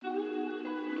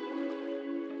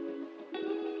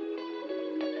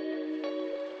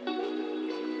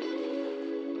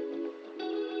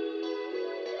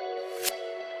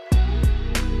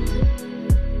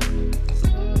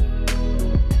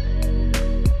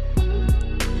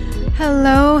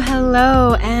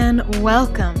Hello, and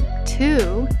welcome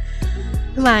to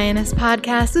the Lioness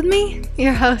Podcast with me,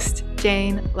 your host,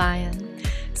 Jane Lyon.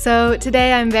 So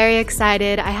today I'm very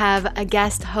excited. I have a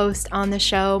guest host on the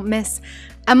show, Miss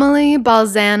Emily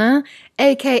Balzana,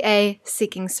 aka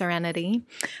Seeking Serenity.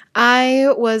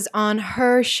 I was on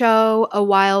her show a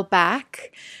while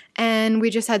back, and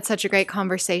we just had such a great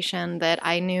conversation that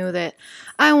I knew that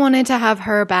I wanted to have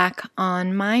her back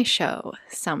on my show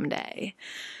someday.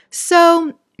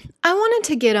 So I wanted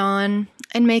to get on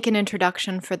and make an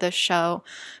introduction for this show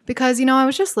because, I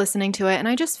was just listening to it and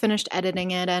I just finished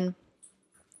editing it. And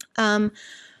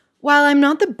while I'm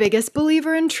not the biggest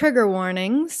believer in trigger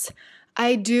warnings,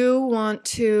 I do want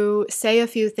to say a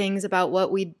few things about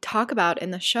what we talk about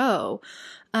in the show.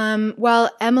 While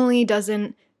Emily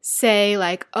doesn't say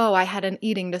like, oh, I had an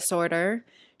eating disorder,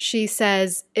 she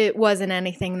says it wasn't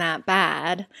anything that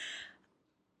bad.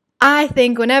 I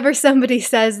think whenever somebody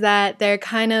says that, they're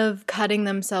kind of cutting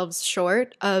themselves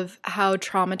short of how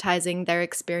traumatizing their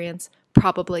experience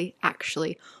probably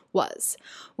actually was.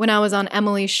 When I was on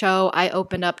Emily's show, I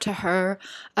opened up to her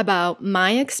about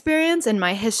my experience and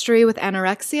my history with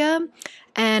anorexia.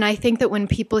 And I think that when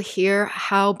people hear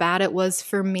how bad it was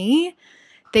for me,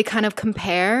 they kind of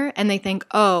compare and they think,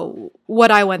 oh,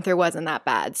 what I went through wasn't that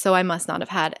bad, so I must not have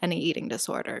had any eating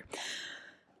disorder.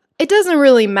 It doesn't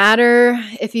really matter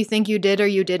if you think you did or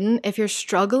you didn't. If you're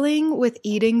struggling with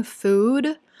eating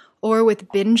food or with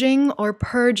binging or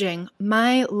purging,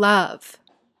 my love,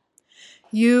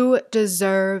 you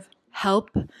deserve help.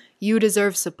 You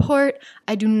deserve support.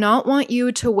 I do not want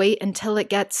you to wait until it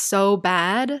gets so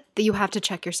bad that you have to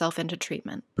check yourself into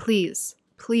treatment. Please,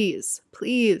 please,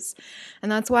 please.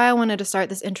 And that's why I wanted to start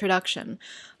this introduction.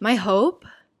 My hope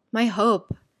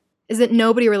is that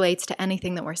nobody relates to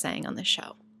anything that we're saying on this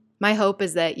show. My hope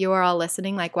is that you are all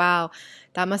listening like, wow,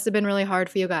 that must have been really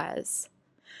hard for you guys.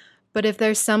 But if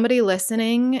there's somebody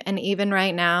listening, and even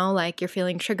right now, like you're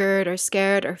feeling triggered or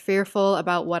scared or fearful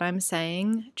about what I'm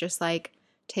saying, just like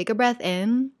take a breath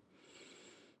in.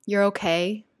 You're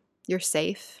okay. You're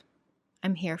safe.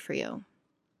 I'm here for you.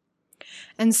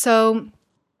 And so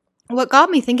what got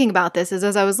me thinking about this is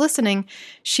as I was listening,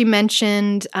 she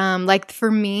mentioned,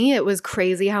 for me, it was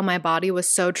crazy how my body was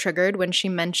so triggered when she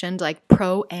mentioned like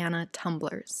pro-Ana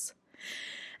tumblers.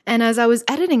 And as I was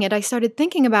editing it, I started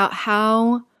thinking about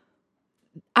how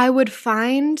I would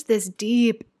find this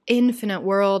deep, infinite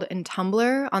world in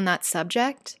Tumblr on that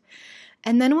subject.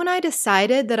 And then when I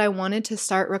decided that I wanted to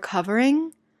start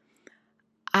recovering,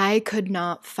 I could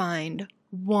not find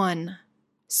one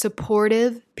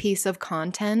supportive piece of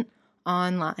content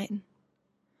online.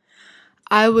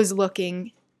 I was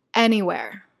looking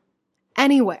anywhere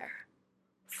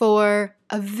for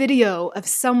a video of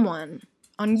someone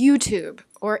on YouTube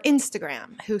or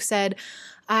Instagram who said,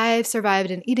 I've survived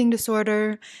an eating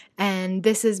disorder and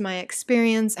this is my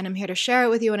experience and I'm here to share it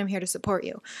with you and I'm here to support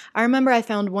you. I remember I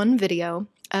found one video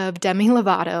of Demi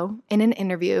Lovato in an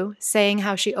interview saying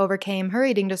how she overcame her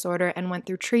eating disorder and went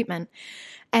through treatment.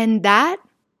 And that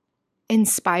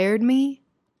inspired me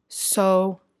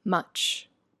so much.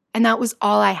 And that was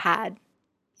all I had,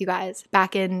 you guys,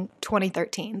 back in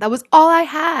 2013. That was all I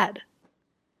had.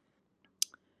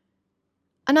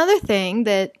 Another thing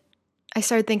that I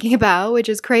started thinking about, which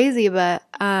is crazy, but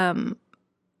I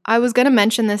was going to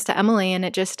mention this to Emily and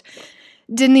it just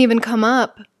didn't even come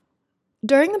up.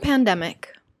 During the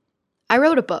pandemic, I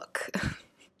wrote a book.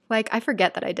 I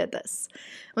forget that I did this.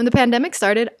 When the pandemic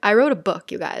started, I wrote a book,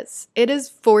 you guys. It is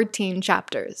 14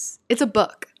 chapters. It's a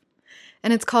book.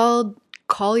 And it's called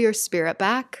Call Your Spirit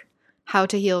Back, How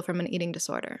to Heal from an Eating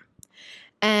Disorder.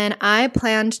 And I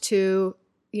planned to,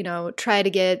 try to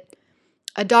get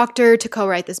a doctor to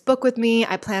co-write this book with me.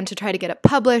 I planned to try to get it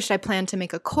published. I planned to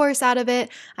make a course out of it.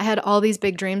 I had all these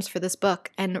big dreams for this book.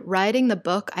 And writing the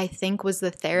book, I think, was the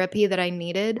therapy that I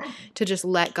needed to just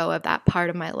let go of that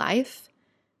part of my life.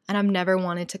 And I've never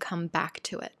wanted to come back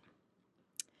to it.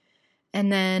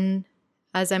 And then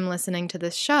as I'm listening to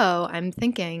this show, I'm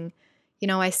thinking,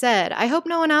 I said, I hope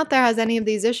no one out there has any of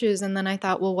these issues. And then I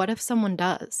thought, well, what if someone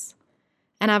does?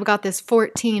 And I've got this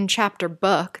 14 chapter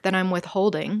book that I'm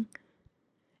withholding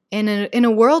in a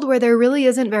world where there really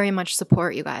isn't very much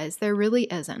support, you guys. There really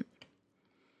isn't.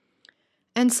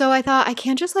 And so I thought I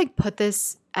can't just put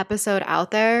this episode out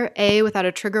there, A, without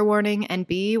a trigger warning, and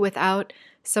B, without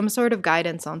some sort of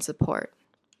guidance on support.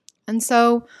 And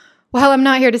so while I'm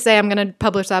not here to say I'm going to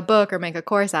publish that book or make a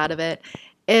course out of it,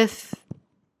 if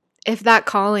that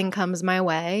calling comes my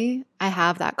way, I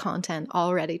have that content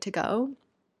all ready to go.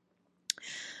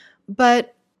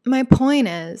 But my point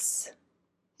is,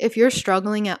 if you're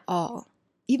struggling at all,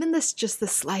 even just the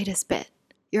slightest bit,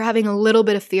 You're having a little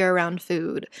bit of fear around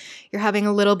food. You're having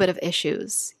a little bit of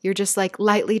issues. You're just like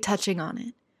lightly touching on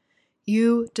it.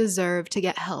 You deserve to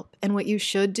get help. And what you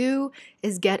should do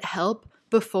is get help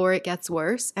before it gets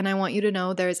worse. And I want you to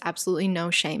know there is absolutely no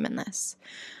shame in this.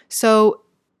 So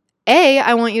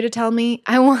I want you to tell me,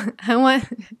 I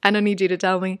don't need you to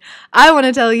tell me. I want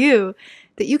to tell you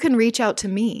that you can reach out to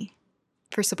me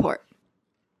for support.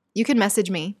 You can message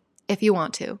me if you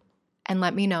want to and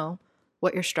let me know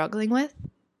what you're struggling with,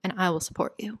 and I will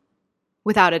support you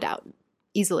without a doubt,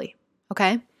 easily,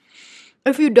 okay?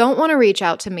 If you don't want to reach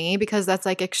out to me because that's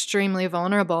like extremely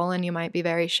vulnerable and you might be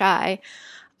very shy,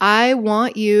 I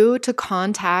want you to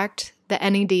contact the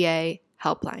NEDA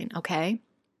helpline, okay?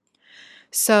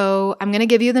 So I'm going to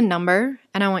give you the number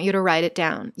and I want you to write it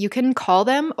down. You can call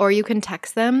them or you can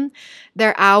text them.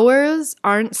 Their hours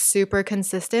aren't super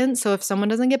consistent. So if someone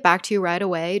doesn't get back to you right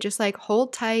away, just like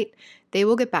hold tight. They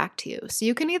will get back to you. So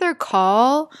you can either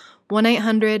call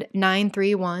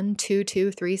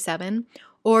 1-800-931-2237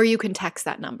 or you can text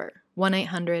that number,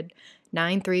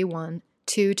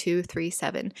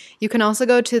 1-800-931-2237. You can also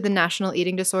go to the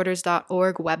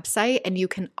nationaleatingdisorders.org website and you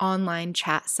can online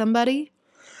chat somebody.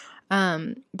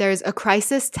 There's a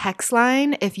crisis text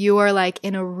line if you are like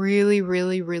in a really,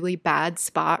 really, really bad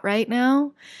spot right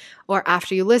now, or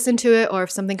after you listen to it, or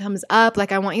if something comes up,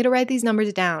 like I want you to write these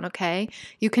numbers down, okay?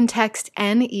 You can text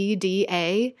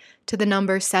NEDA to the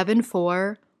number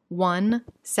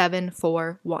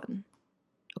 741-741,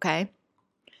 okay?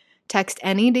 Text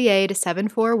NEDA to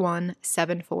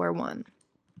 741-741.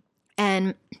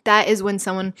 And that is when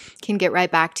someone can get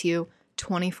right back to you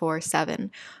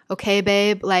 24/7. Okay,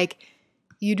 babe? Like,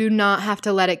 you do not have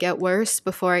to let it get worse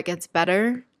before it gets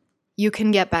better. You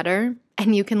can get better,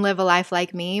 and you can live a life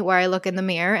like me where I look in the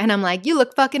mirror and I'm like, you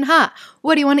look fucking hot.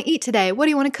 What do you want to eat today? What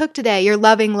do you want to cook today? You're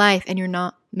loving life and you're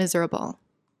not miserable.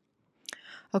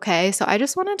 Okay, so I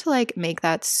just wanted to like make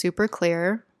that super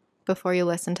clear before you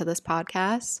listen to this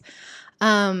podcast.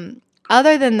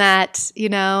 Other than that, you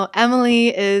know,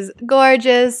 Emily is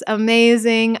gorgeous,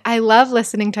 amazing. I love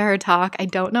listening to her talk. I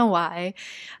don't know why.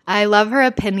 I love her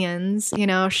opinions. You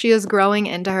know, she is growing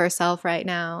into herself right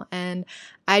now. And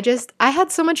I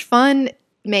had so much fun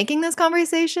making this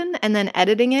conversation and then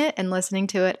editing it and listening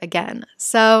to it again.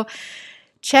 So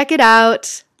check it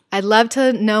out. I'd love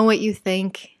to know what you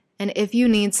think. And if you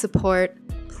need support,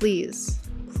 please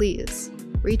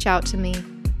reach out to me.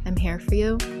 I'm here for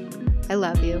you. I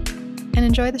love you. And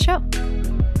enjoy the show.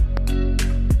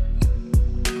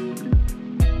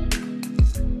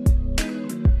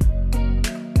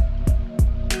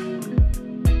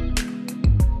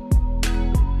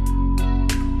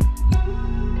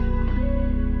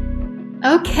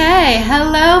 Okay,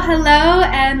 hello,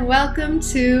 and welcome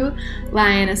to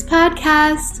Lioness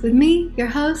Podcast with me, your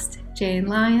host, Jane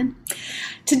Lyon.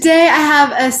 Today I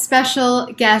have a special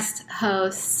guest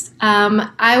host.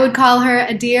 I would call her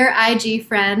a dear IG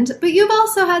friend, but you've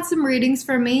also had some readings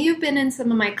from me. You've been in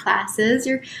some of my classes.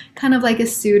 You're kind of like a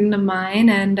student of mine,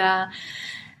 and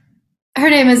her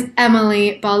name is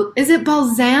Emily. Is it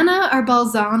Balzana or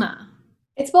Balzana?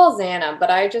 It's Balzana,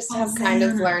 but I just have kind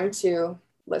of learned to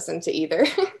listen to either.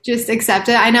 Just accept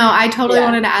it. I know. I totally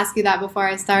wanted to ask you that before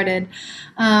I started.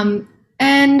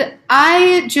 And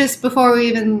I just, before we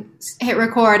even hit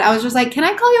record, I was just like, can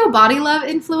I call you a body love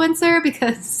influencer?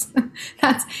 Because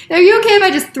are you okay if I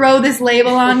just throw this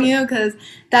label on you? Because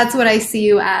that's what I see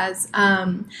you as.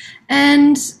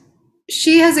 And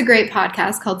she has a great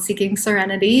podcast called Seeking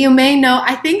Serenity. You may know,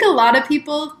 I think a lot of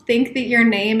people think that your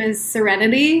name is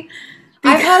Serenity.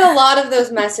 I've had a lot of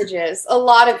those messages. A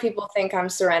lot of people think I'm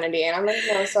Serenity, and I'm like,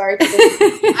 no, sorry.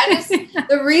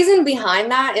 The reason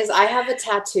behind that is I have a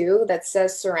tattoo that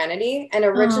says Serenity, and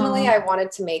originally I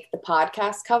wanted to make the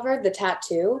podcast cover the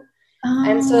tattoo,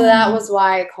 and so that was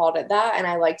why I called it that, and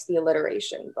I liked the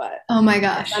alliteration. But oh my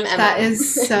gosh, that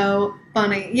is so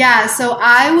funny. Yeah, so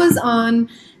I was on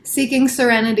Seeking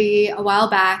Serenity a while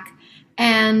back,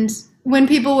 and when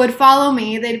people would follow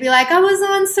me, they'd be like, I was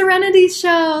on Serenity's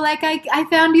show. Like, I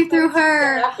found you through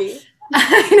her. Happy.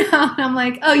 I know. And I'm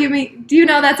like, oh, do you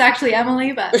know that's actually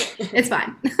Emily? But it's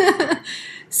fine.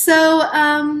 So,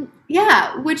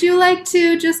 would you like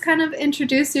to just kind of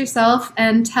introduce yourself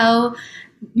and tell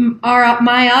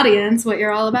my audience what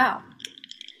you're all about?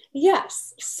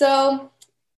 Yes. So,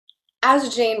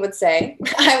 as Jane would say,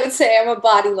 I would say I'm a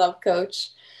body love coach.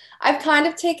 I've kind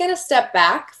of taken a step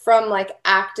back from like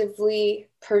actively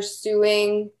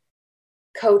pursuing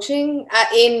coaching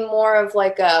in more of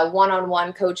like a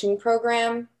one-on-one coaching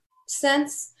program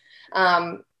sense.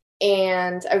 And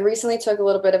I recently took a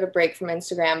little bit of a break from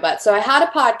Instagram, but so I had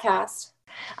a podcast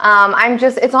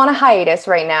It's on a hiatus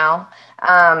right now.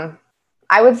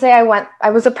 I would say I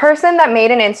was a person that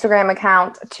made an Instagram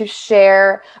account to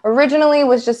share, originally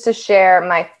was just to share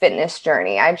my fitness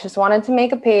journey. I just wanted to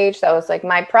make a page that was like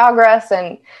my progress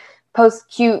and post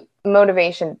cute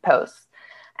motivation posts.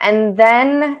 And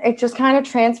then it just kind of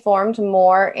transformed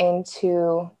more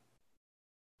into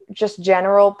just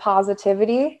general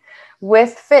positivity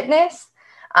with fitness.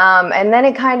 And then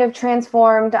it kind of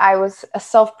transformed. I was a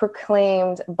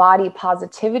self-proclaimed body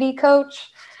positivity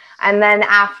coach. And then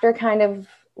after kind of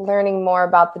learning more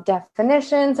about the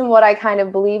definitions and what I kind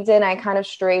of believed in, I kind of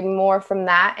strayed more from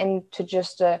that into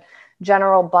just a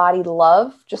general body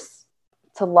love, just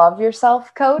to love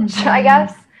yourself coach, I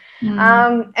guess.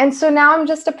 And so now I'm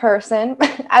just a person.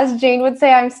 As Jane would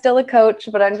say, I'm still a coach,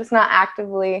 but I'm just not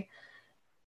actively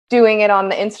doing it on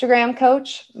the Instagram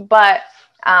coach. But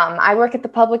I work at the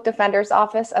public defender's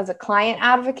office as a client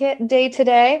advocate day to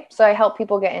day. So I help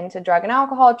people get into drug and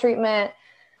alcohol treatment,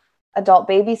 adult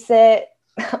babysit,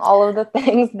 all of the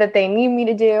things that they need me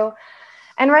to do.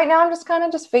 And right now I'm just kind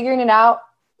of just figuring it out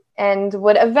and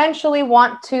would eventually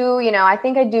want to, I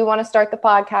think I do want to start the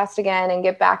podcast again and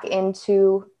get back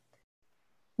into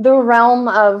the realm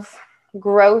of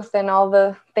growth and all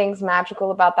the things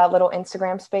magical about that little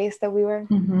Instagram space that we are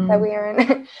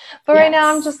in. But right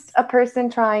now I'm just a person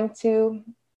trying to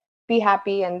be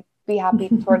happy and be happy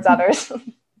towards others.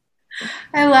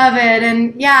 I love it.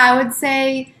 And yeah, I would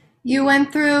say you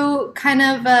went through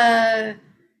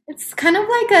it's kind of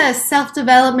like a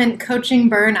self-development coaching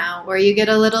burnout where you get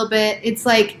a little bit, it's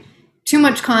like too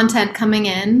much content coming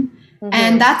in.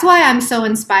 And that's why I'm so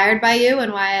inspired by you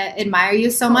and why I admire you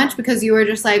so much, because you were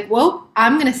just like, whoa,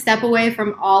 I'm going to step away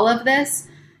from all of this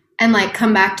and like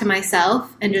come back to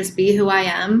myself and just be who I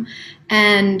am.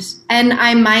 And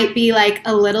I might be like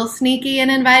a little sneaky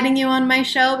in inviting you on my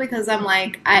show because I'm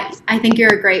like, I think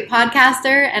you're a great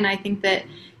podcaster and I think that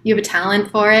you have a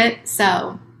talent for it.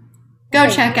 So go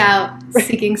check out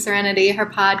Seeking Serenity, her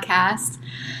podcast.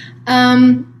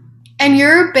 And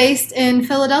you're based in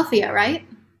Philadelphia, right?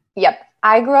 Yep.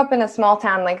 I grew up in a small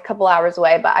town, like a couple hours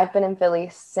away, but I've been in Philly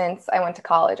since I went to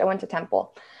college. I went to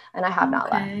Temple and I have not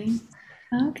left.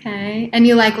 Okay. And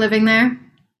you like living there?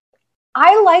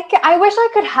 I like it. I wish I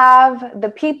could have the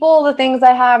people, the things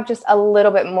I have, just a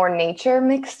little bit more nature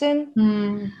mixed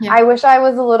in. I wish I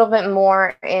was a little bit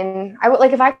more I would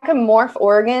like if I could morph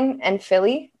Oregon and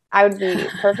Philly, I would be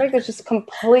perfect. It's just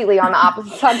completely on the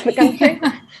opposite sides of the country.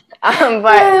 But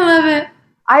I love it.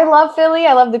 I love Philly.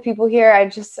 I love the people here.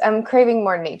 I'm craving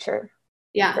more nature.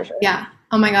 Yeah. For sure. Yeah.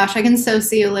 Oh my gosh. I can so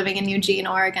see you living in Eugene,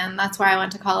 Oregon. That's where I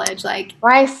went to college. Like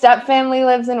my step family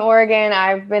lives in Oregon.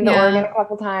 I've been to Oregon a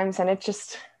couple times and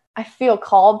I feel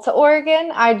called to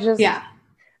Oregon. I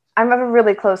have a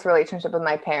really close relationship with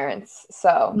my parents.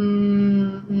 So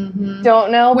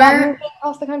don't know about moving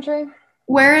across the country.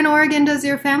 Where in Oregon does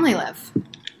your family live?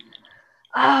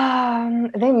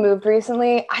 They moved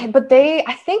recently, but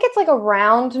I think it's like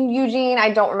around Eugene. I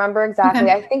don't remember exactly.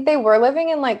 Okay. I think they were living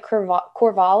in like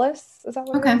Corvallis. Is that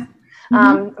what it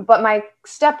is? But my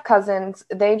step cousins,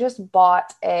 they just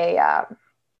bought they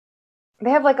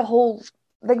have like a whole,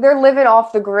 like they're living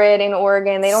off the grid in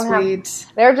Oregon. They don't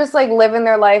they're just like living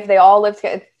their life. They all live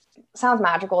together. Sounds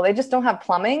magical. They just don't have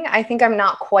plumbing. I think I'm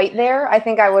not quite there. I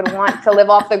think I would want to live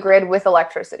off the grid with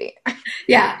electricity.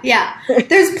 Yeah.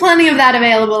 There's plenty of that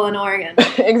available in Oregon.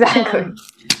 Exactly.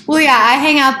 Well, yeah, I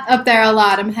hang out up there a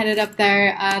lot. I'm headed up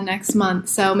there next month,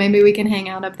 so maybe we can hang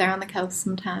out up there on the coast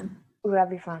sometime. Ooh, that'd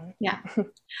be fun. Yeah.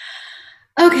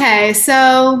 Okay,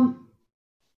 so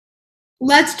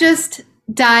let's just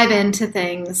dive into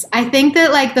things. I think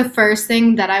that like the first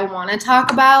thing that I want to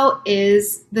talk about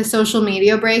is the social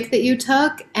media break that you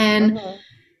took. And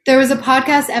there was a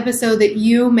podcast episode that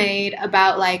you made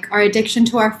about like our addiction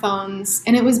to our phones.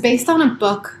 And it was based on a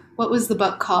book. What was the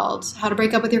book called? How to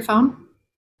Break Up with Your Phone?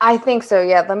 I think so.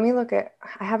 Yeah. Let me look at,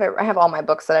 I have all my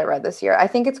books that I read this year. I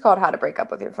think it's called How to Break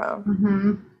Up with Your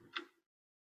Phone.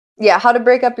 Yeah. How to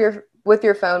Break Up with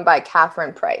Your Phone by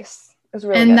Catherine Price.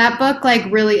 Really good. That book like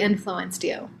really influenced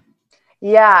you.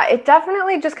 Yeah, it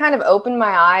definitely just kind of opened my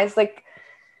eyes. Like,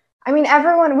 I mean,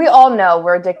 we all know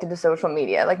we're addicted to social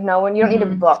media. Like you don't need a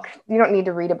book. You don't need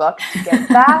to read a book to get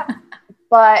that.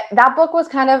 But that book was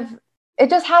it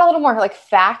just had a little more like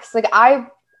facts. Like I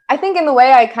think in the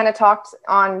way I kind of talked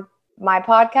on my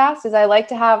podcast is I like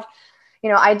to have,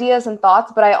 ideas and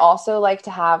thoughts, but I also like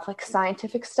to have like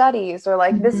scientific studies or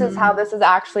like, this is how this is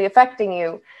actually affecting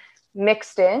you,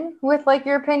 mixed in with like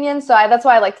your opinion. So that's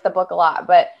why I liked the book a lot.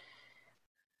 But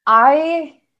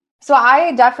I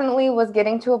definitely was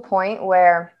getting to a point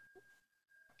where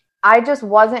I just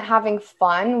wasn't having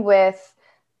fun with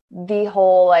the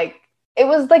whole, like, it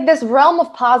was like this realm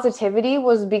of positivity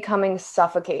was becoming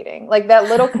suffocating. Like that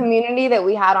little community that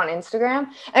we had on Instagram,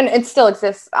 and it still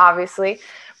exists, obviously.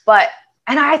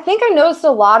 And I think I noticed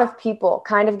a lot of people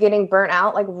kind of getting burnt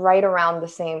out, like right around the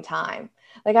same time.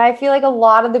 Like, I feel like a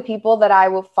lot of the people that I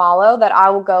will follow, that I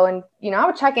will go and, I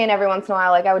would check in every once in a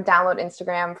while. Like, I would download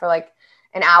Instagram for like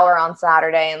an hour on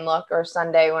Saturday and look, or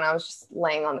Sunday when I was just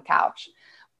laying on the couch.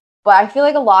 But I feel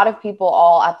like a lot of people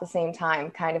all at the same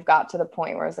time kind of got to the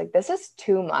point where it's like, this is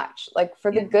too much. Like,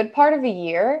 for the good part of a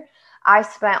year, I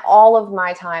spent all of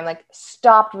my time, like,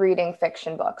 stopped reading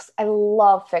fiction books. I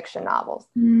love fiction novels.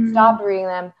 Stopped reading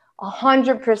them.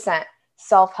 100%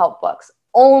 self-help books.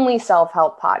 Only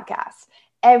self-help podcasts.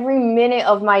 Every minute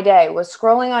of my day was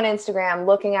scrolling on Instagram,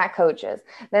 looking at coaches.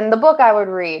 Then the book I would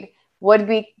read would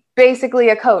be basically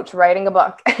a coach writing a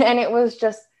book. And it was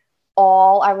just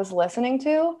all I was listening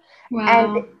to. Wow.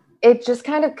 And it just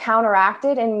kind of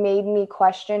counteracted and made me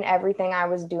question everything I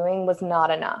was doing was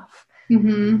not enough.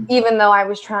 Even though I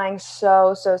was trying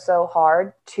so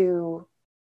hard to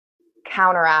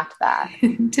counteract that.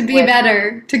 To be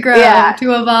better, to grow,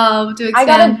 to evolve, to expand.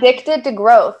 I got addicted to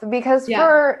growth because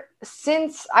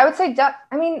since I would say,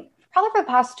 probably for the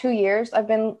past 2 years, I've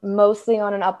been mostly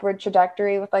on an upward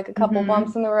trajectory with like a couple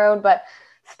bumps in the road, but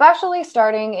especially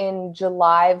starting in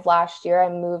July of last year, I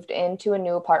moved into a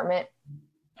new apartment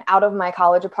out of my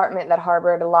college apartment that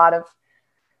harbored a lot of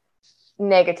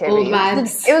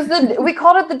negativity. We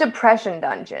called it the depression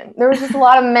dungeon. There was just a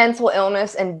lot of mental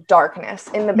illness and darkness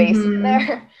in the basement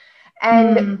there.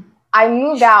 And I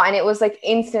moved out and it was like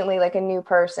instantly like a new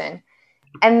person.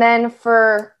 And then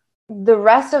for the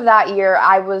rest of that year,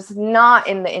 I was not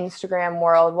in the Instagram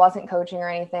world, wasn't coaching or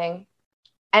anything.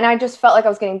 And I just felt like I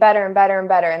was getting better and better and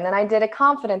better. And then I did a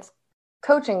confidence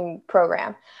coaching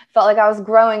program. Felt like I was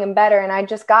growing and better. And I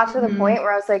just got to the point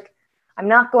where I was like, I'm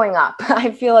not going up.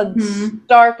 I feel a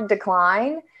stark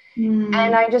decline. And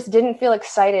I just didn't feel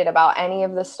excited about any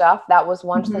of the stuff that was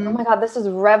once like, oh my God, this is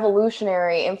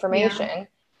revolutionary information.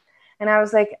 And I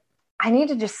was like, I need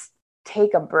to just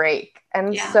take a break.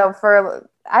 And so for,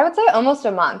 I would say almost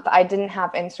a month, I didn't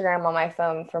have Instagram on my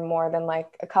phone for more than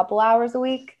like a couple hours a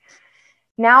week.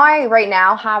 Now right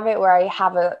now have it where I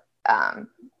have a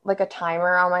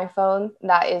timer on my phone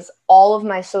that is all of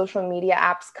my social media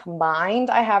apps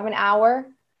combined. I have an hour.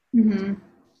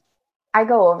 I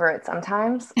go over it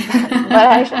sometimes,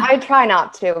 but I try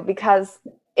not to, because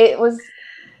it was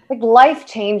like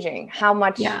life-changing how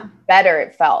much better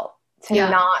it felt to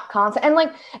not constant.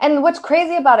 And what's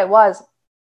crazy about it was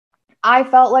I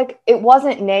felt like it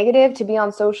wasn't negative to be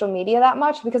on social media that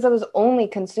much because I was only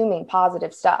consuming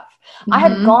positive stuff. I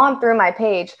had gone through my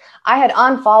page. I had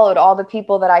unfollowed all the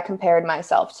people that I compared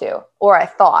myself to, or I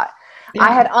thought.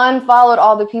 I had unfollowed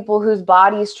all the people whose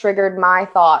bodies triggered my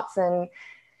thoughts.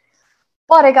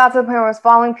 But it got to the point where I was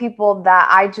following people that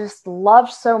I just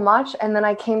loved so much. And then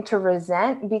I came to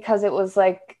resent because it was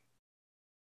like,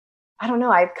 I don't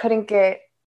know, I couldn't get...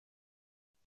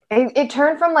 It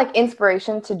turned from like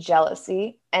inspiration to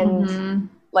jealousy, and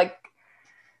like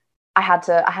I had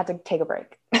to take a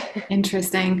break.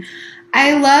 Interesting.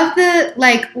 I love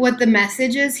what the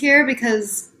message is here,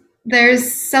 because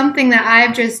there's something that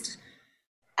I've just,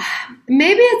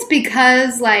 maybe it's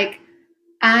because like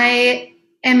I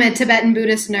am a Tibetan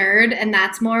Buddhist nerd, and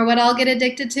that's more what I'll get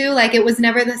addicted to. Like, it was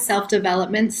never the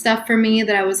self-development stuff for me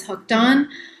that I was hooked on,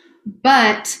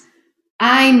 but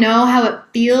I know how it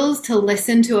feels to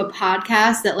listen to a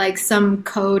podcast that like some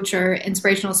coach or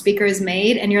inspirational speaker has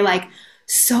made, and you're like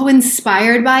so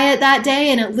inspired by it that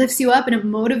day, and it lifts you up and it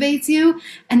motivates you.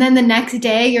 And then the next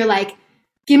day you're like,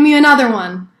 give me another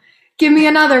one. Give me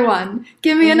another one.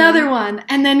 Give me another one.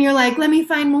 And then you're like, let me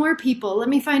find more people. Let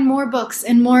me find more books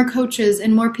and more coaches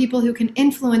and more people who can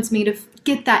influence me to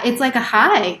get that. It's like a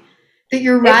high that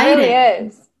you're riding. It really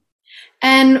is.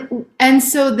 And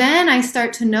so then I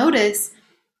start to notice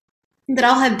that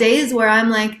I'll have days where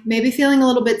I'm like maybe feeling a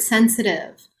little bit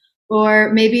sensitive, or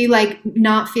maybe like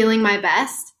not feeling my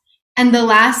best. And the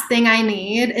last thing I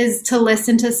need is to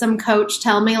listen to some coach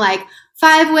tell me like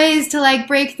 5 ways to like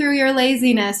break through your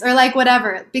laziness, or like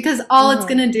whatever, because all it's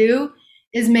going to do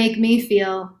is make me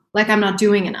feel like I'm not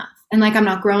doing enough, and like I'm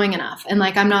not growing enough, and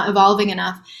like I'm not evolving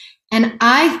enough. And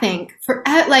I think for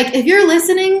like, if you're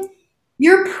listening,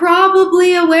 you're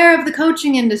probably aware of the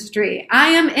coaching industry. I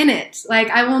am in it. Like,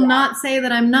 I will not say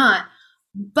that I'm not,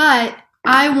 but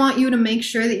I want you to make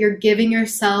sure that you're giving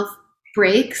yourself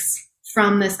breaks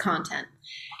from this content,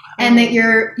 and that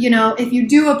you're, if you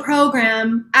do a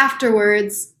program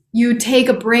afterwards, you take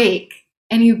a break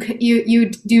and you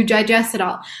do digest it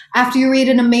all. After you read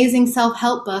an amazing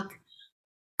self-help book,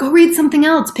 go read something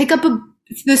else. Pick up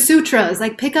the sutras,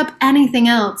 like pick up anything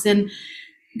else. And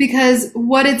because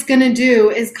what it's going to do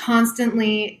is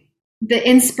constantly the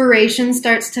inspiration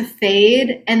starts to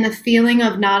fade and the feeling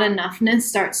of not enoughness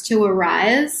starts to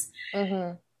arise.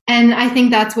 Mm-hmm. And I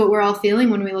think that's what we're all feeling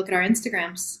when we look at our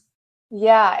Instagrams.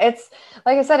 Yeah, it's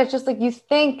like I said, it's just like you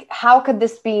think, how could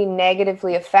this be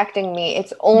negatively affecting me?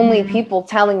 It's only people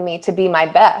telling me to be my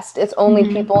best. It's only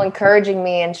people encouraging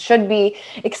me and should be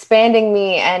expanding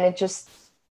me. And it just,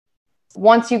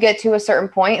 once you get to a certain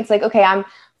point, it's like, okay, I'm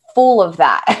full of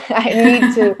that. I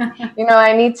need to,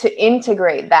 I need to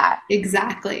integrate that.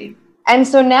 Exactly. And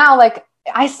so now, like,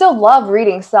 I still love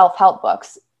reading self-help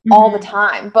books all the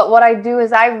time. But what I do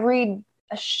is I read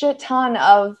a shit ton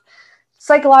of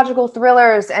psychological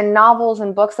thrillers and novels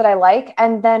and books that I like.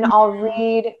 And then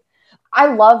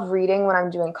I love reading when I'm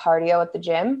doing cardio at the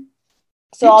gym.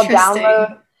 So I'll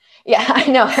download. Yeah, I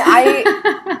know.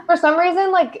 For some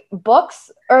reason, like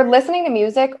books or listening to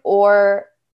music or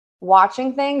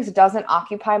watching things doesn't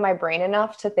occupy my brain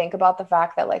enough to think about the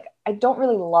fact that like, I don't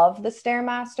really love the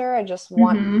Stairmaster. I just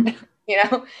want,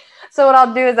 So what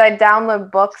I'll do is I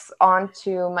download books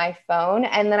onto my phone,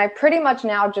 and then I pretty much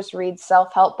now just read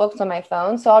self-help books on my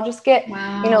phone. So I'll just get,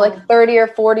 like 30 or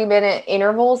 40-minute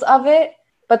intervals of it.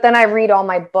 But then I read all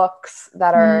my books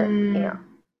that are,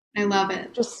 I love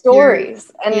it. Just stories.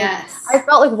 I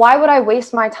felt like, why would I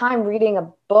waste my time reading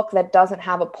a book that doesn't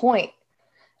have a point?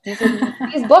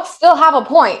 These books still have a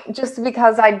point, just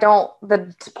because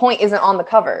the point isn't on the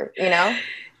cover,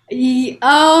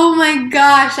 Oh my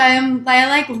gosh,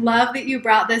 I love that you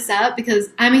brought this up because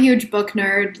I'm a huge book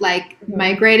nerd. Like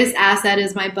my greatest asset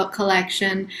is my book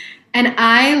collection. And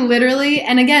I literally,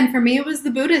 and again, for me, it was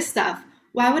the Buddhist stuff.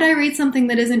 Why would I read something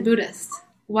that isn't Buddhist?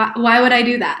 Why would I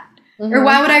do that? Or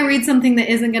why would I read something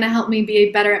that isn't going to help me be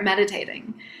better at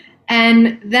meditating?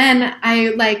 And then I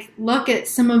look at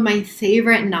some of my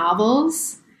favorite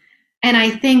novels and I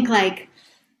think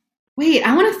wait,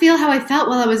 I want to feel how I felt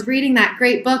while I was reading that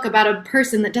great book about a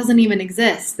person that doesn't even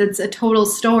exist. That's a total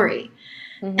story.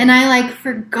 And I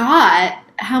forgot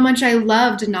how much I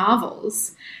loved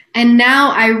novels. And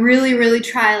now I really, really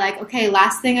try okay,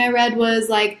 last thing I read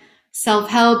was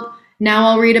self-help. Now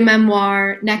I'll read a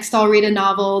memoir. Next I'll read a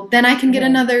novel. Then I can get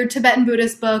another Tibetan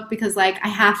Buddhist book because I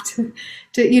have to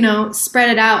spread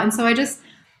it out. And so I just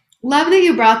love that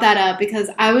you brought that up because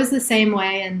I was the same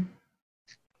way. And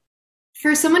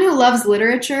for someone who loves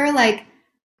literature,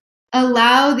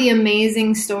 allow the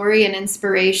amazing story and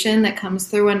inspiration that comes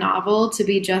through a novel to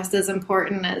be just as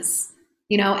important as,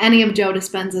 any of Joe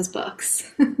Dispenza's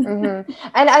books. And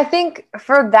I think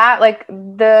for that,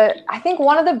 I think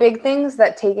one of the big things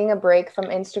that taking a break from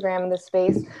Instagram in this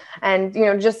space and,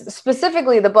 just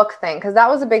specifically the book thing, because that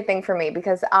was a big thing for me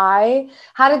because I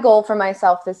had a goal for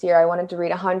myself this year. I wanted to read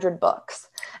 100 books.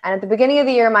 And at the beginning of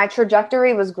the year, my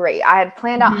trajectory was great. I had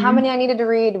planned out how many I needed to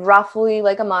read roughly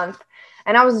a month.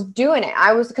 And I was doing it.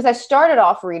 Because I started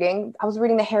off reading, I was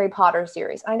reading the Harry Potter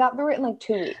series. And I got through it in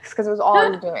 2 weeks because it was all I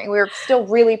was doing. We were still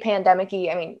really pandemic-y.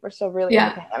 I mean, we're still really in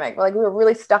the pandemic. But we were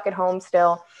really stuck at home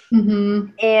still.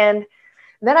 And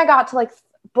then I got to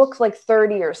books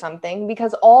 30 or something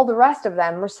because all the rest of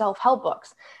them were self-help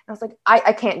books. And I was like,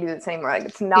 I can't do this anymore.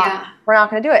 It's not, we're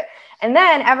not going to do it. And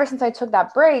then ever since I took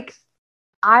that break,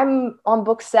 I'm on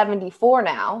book 74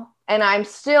 now. And I'm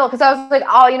still, because I was like,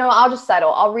 I'll just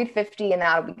settle. I'll read 50 and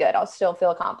that'll be good. I'll still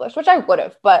feel accomplished, which I would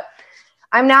have. But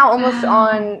I'm now almost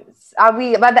I'll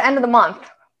be, by the end of the month,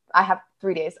 I have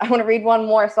 3 days. I want to read one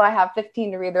more. So I have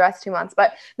 15 to read the rest 2 months.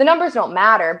 But the numbers don't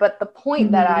matter. But the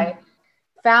point that I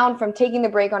found from taking the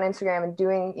break on Instagram and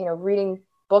doing, reading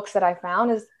books that I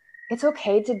found is it's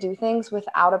okay to do things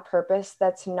without a purpose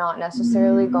that's not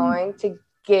necessarily going to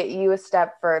get you a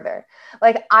step further.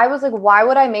 I was like, why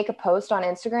would I make a post on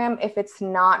Instagram if it's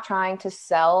not trying to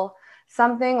sell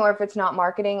something or if it's not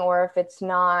marketing or if it's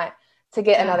not to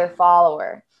get another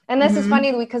follower? And this is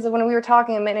funny because when we were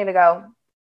talking a minute ago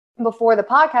before the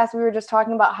podcast, we were just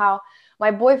talking about how my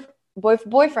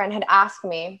boyfriend had asked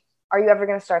me, are you ever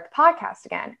going to start the podcast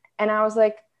again? And I was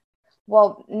like,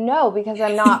 well, no, because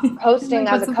I'm not posting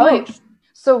as a coach. Point?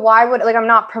 So why would, I'm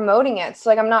not promoting it.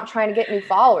 So I'm not trying to get new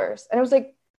followers. And it was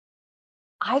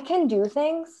I can do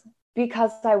things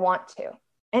because I want to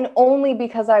and only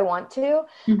because I want to.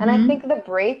 And I think the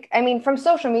break, from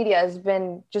social media has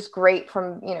been just great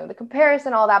from, the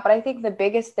comparison, all that. But I think the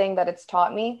biggest thing that it's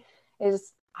taught me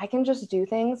is I can just do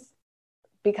things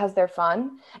because they're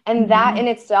fun. And that in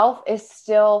itself is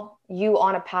still you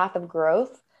on a path of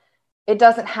growth. It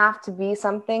doesn't have to be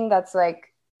something that's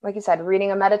like you said,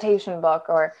 reading a meditation book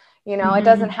or, it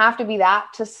doesn't have to be that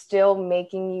to still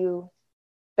making you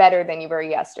better than you were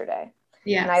yesterday.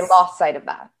 Yes. And I lost sight of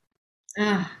that.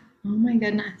 Oh my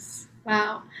goodness.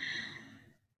 Wow.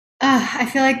 I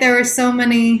feel like there were so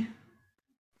many.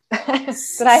 Did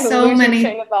I lose your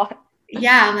train of thought?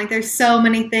 Yeah, like there's so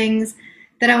many things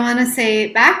that I want to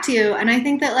say back to you. And I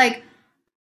think that like,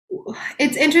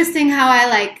 it's interesting how I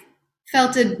like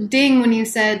felt a ding when you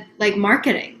said like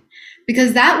marketing,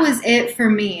 because that was it for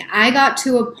me. I got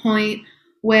to a point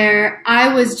where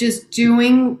I was just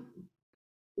doing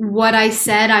what I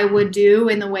said I would do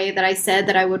in the way that I said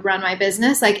that I would run my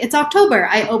business. Like, it's October,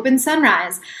 I open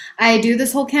Sunrise, I do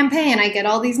this whole campaign, I get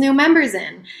all these new members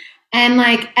in. And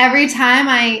like every time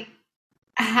I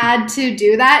had to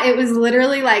do that, it was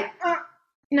literally like,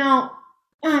 no.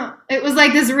 It was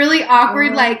like this really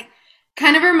awkward, like,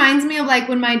 kind of reminds me of like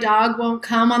when my dog won't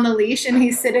come on the leash and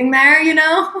he's sitting there, you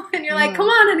know, and you're like, come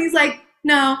on. And he's like,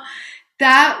 no.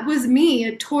 That was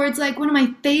me towards like one of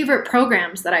my favorite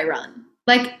programs that I run.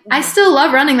 Like, I still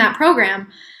love running that program.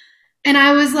 And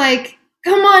I was like,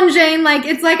 come on, Jane. Like,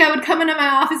 it's like I would come into my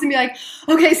office and be like,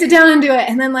 okay, sit down and do it.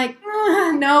 And then like,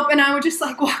 nope. And I would just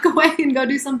like walk away and go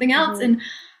do something else. And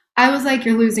I was like,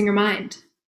 you're losing your mind.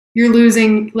 You're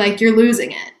losing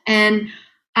it. And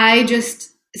I just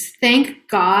thank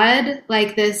God,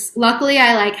 like this, luckily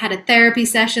I like had a therapy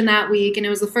session that week. And it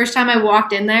was the first time I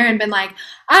walked in there and been like,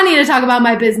 I need to talk about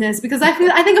my business because I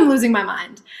think I'm losing my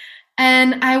mind.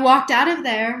 And I walked out of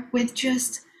there with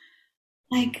just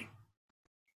like,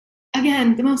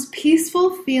 again, the most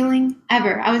peaceful feeling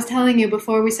ever. I was telling you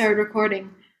before we started recording,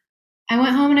 I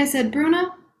went home and I said,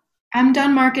 Bruna, I'm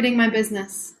done marketing my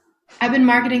business. I've been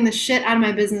marketing the shit out of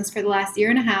my business for the last year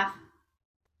and a half.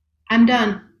 I'm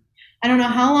done. I don't know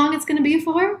how long it's going to be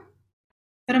for,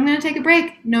 but I'm going to take a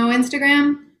break. No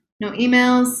Instagram, no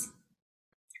emails.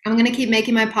 I'm going to keep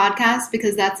making my podcast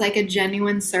because that's like a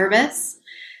genuine service.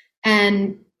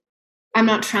 And I'm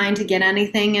not trying to get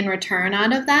anything in return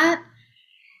out of that.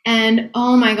 And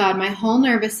oh my God, my whole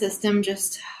nervous system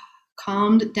just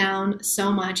calmed down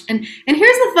so much. And here's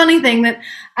the funny thing that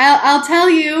I'll tell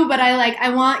you, but I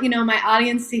want, my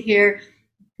audience to hear.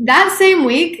 That same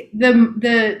week,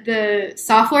 the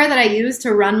software that I use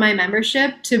to run my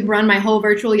membership, to run my whole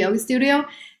virtual yoga studio,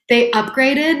 they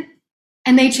upgraded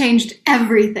and they changed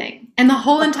everything. And the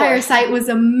whole entire site was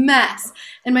a mess.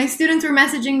 And my students were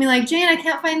messaging me like, Jane, I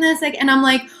can't find this. And I'm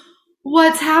like,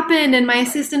 what's happened? And my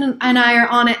assistant and I are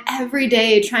on it every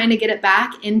day trying to get it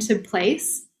back into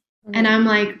place. And I'm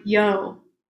like, yo,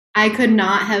 I could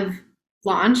not have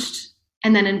launched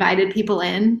and then invited people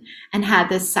in and had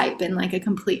this site been like a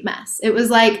complete mess. It was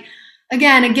like,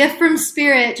 again, a gift from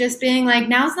spirit, just being like,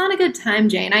 now's not a good time,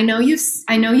 Jane. I know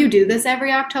you do this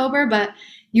every October, but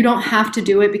you don't have to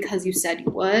do it because you said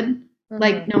you would.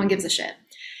 Like, no one gives a shit.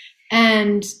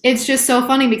 And it's just so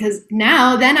funny because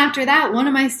then after that, one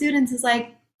of my students is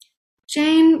like,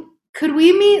 Jane, could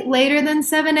we meet later than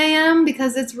 7 a.m.?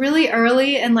 Because it's really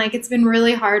early and like it's been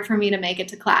really hard for me to make it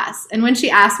to class. And when she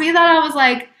asked me that, I was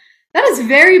like, that is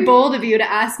very bold of you to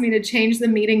ask me to change the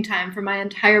meeting time for my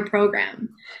entire program.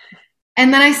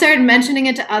 And then I started mentioning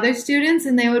it to other students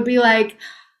and they would be like,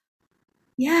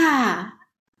 yeah.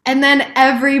 And then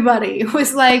everybody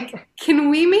was like, can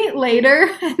we meet later?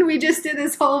 And we just did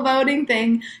this whole voting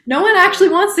thing. No one actually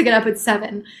wants to get up at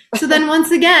 7. So then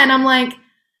once again, I'm like,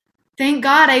 thank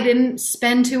God I didn't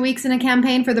spend 2 weeks in a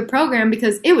campaign for the program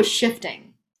because it was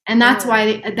shifting. And that's why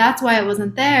it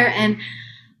wasn't there. And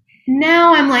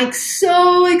now I'm like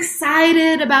so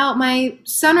excited about my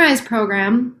Sunrise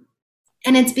program.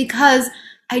 And it's because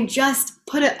I just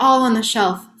put it all on the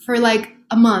shelf for like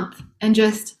a month and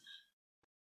just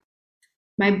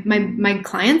my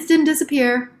clients didn't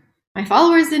disappear. My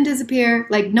followers didn't disappear.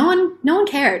 Like no one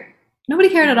cared. Nobody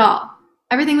cared at all.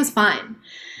 Everything was fine.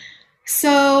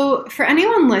 So for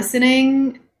anyone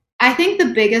listening, I think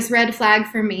the biggest red flag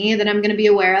for me that I'm going to be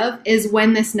aware of is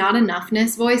when this not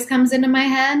enoughness voice comes into my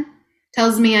head,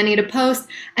 tells me I need to post,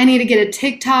 I need to get a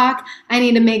TikTok, I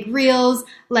need to make reels,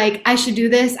 like I should do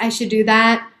this, I should do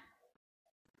that.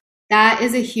 That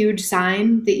is a huge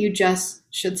sign that you just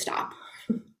should stop.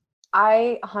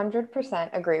 I 100%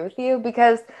 agree with you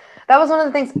because that was one of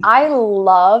the things I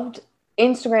loved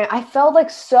Instagram. I felt like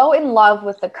so in love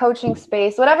with the coaching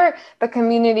space, whatever the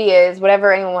community is,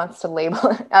 whatever anyone wants to label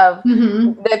it, of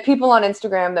the people on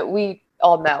Instagram that we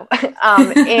all know.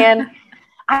 And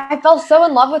I fell so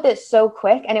in love with it so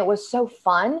quick and it was so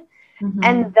fun.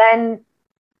 And then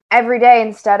every day,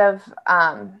 instead of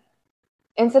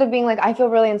being like, I feel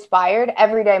really inspired,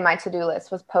 every day my to-do list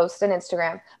was post an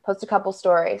Instagram, post a couple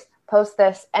stories, post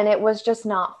this. And it was just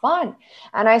not fun.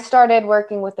 And I started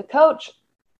working with a coach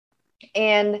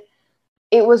and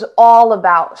it was all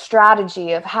about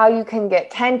strategy of how you can get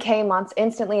 10K months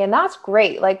instantly. And that's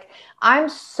great. Like, I'm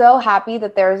so happy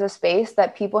that there's a space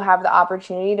that people have the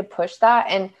opportunity to push that,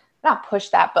 and not push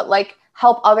that, but like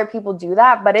help other people do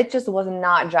that. But it just was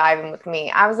not jiving with me.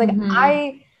 I was like,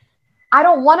 I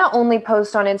don't want to only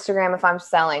post on Instagram if I'm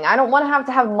selling. I don't want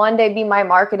to have Monday be my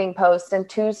marketing post and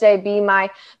Tuesday be my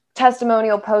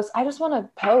testimonial post. I just want to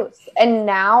post. And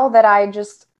now that I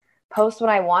just post when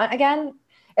I want again,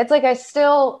 it's like I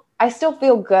still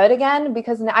feel good again,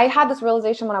 because I had this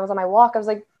realization when I was on my walk. I was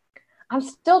like,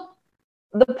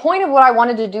 the point of what I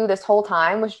wanted to do this whole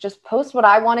time was just post what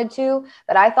I wanted to,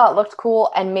 that I thought looked cool,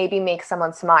 and maybe make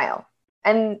someone smile.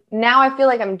 And now I feel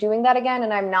like I'm doing that again,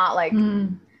 and I'm not like,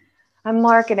 I'm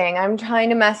marketing, I'm trying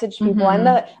to message people.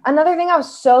 And another thing I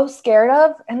was so scared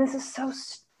of, and this is so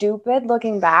stupid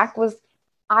looking back, was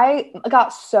I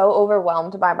got so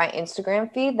overwhelmed by my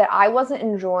Instagram feed that I wasn't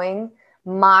enjoying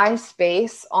my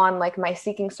space on like my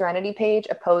Seeking Serenity page,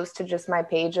 opposed to just my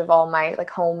page of all my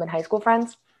like home and high school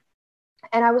friends.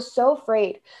 And I was so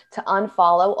afraid to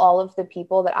unfollow all of the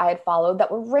people that I had followed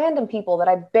that were random people that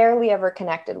I barely ever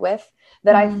connected with,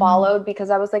 that I followed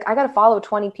because I was like, I got to follow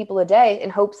 20 people a day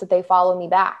in hopes that they follow me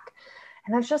back.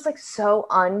 And that's just like so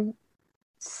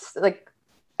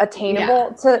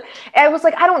attainable to, I was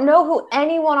like, I don't know who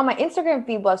anyone on my Instagram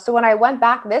feed was. So when I went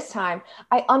back this time,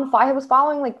 I was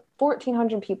following like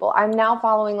 1,400 people. I'm now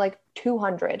following like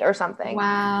 200 or something.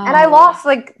 Wow. And I lost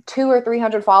like 200 or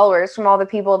 300 followers from all the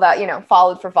people that,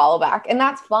 followed for follow back. And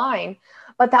that's fine.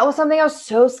 But that was something I was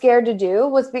so scared to do,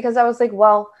 was because I was like,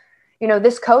 well,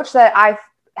 this coach that I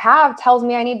have tells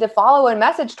me I need to follow and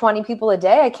message 20 people a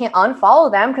day. I can't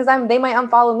unfollow them because they might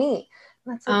unfollow me.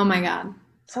 That's like, oh my God.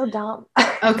 So dumb.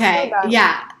 Okay. So dumb.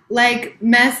 Yeah. Like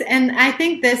and I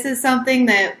think this is something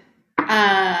that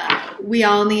we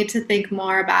all need to think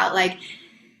more about. Like,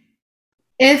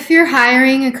 if you're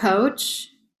hiring a coach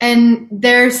and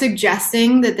they're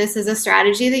suggesting that this is a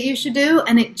strategy that you should do,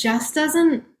 and it just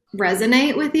doesn't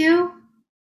resonate with you,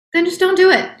 then just don't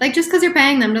do it. Like, just because you're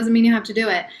paying them doesn't mean you have to do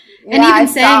it. And even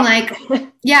saying like,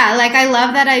 like, I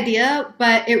love that idea,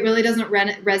 but it really doesn't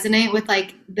resonate with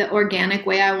like the organic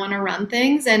way I want to run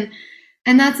things. And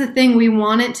that's the thing. We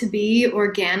want it to be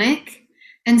organic.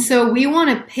 And so we want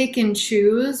to pick and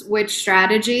choose which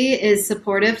strategy is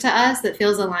supportive to us, that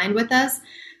feels aligned with us,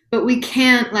 but we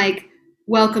can't like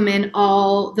welcome in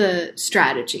all the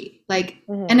strategy. Like,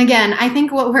 and again, I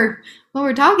think what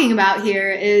we're talking about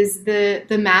here is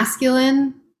the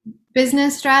masculine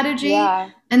business strategy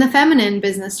and the feminine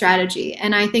business strategy.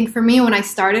 And I think for me, when I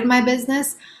started my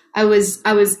business, I was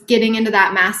getting into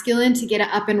that masculine to get it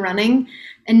up and running.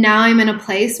 And now I'm in a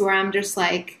place where I'm just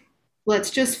like, let's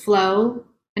just flow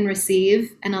and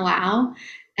receive and allow.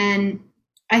 And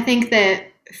I think that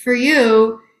for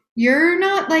you, you're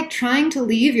not like trying to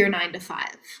leave your 9 to 5.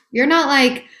 You're not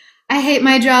like, I hate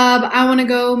my job, I want to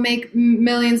go make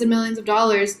millions and millions of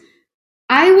dollars.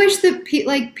 I wish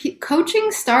that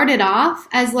coaching started off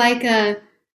as like a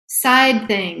side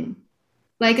thing,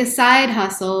 like a side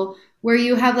hustle where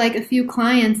you have like a few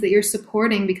clients that you're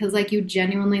supporting because like you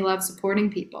genuinely love supporting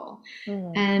people.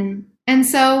 And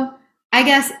so I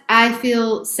guess I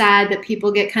feel sad that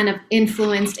people get kind of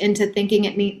influenced into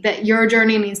thinking that your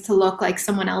journey needs to look like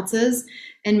someone else's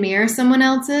and mirror someone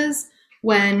else's,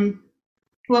 when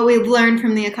what we've learned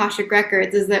from the Akashic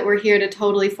Records is that we're here to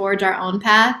totally forge our own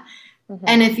path.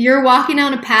 And if you're walking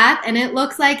down a path and it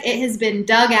looks like it has been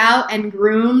dug out and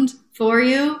groomed for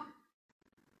you,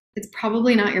 it's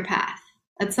probably not your path.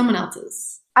 That's someone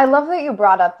else's. I love that you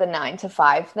brought up the 9 to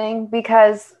 5 thing,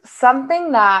 because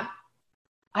something that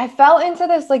I fell into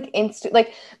this like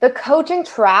the coaching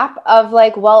trap of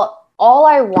like, well, all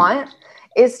I want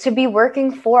is to be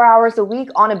working 4 hours a week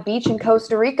on a beach in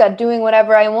Costa Rica doing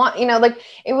whatever I want. Like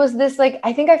it was this like,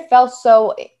 I think I felt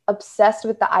so obsessed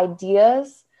with the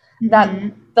ideas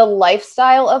that the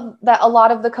lifestyle of that a lot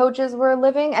of the coaches were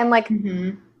living, and like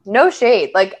no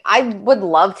shade, like I would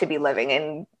love to be living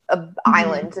in an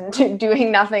island and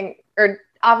doing nothing, or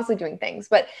obviously doing things,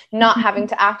 but not having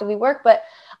to actively work. But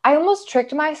I almost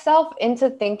tricked myself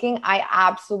into thinking I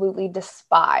absolutely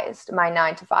despised my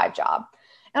 9 to 5 job.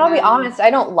 And I'll be honest, I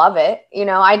don't love it.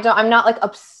 I'm not like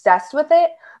obsessed with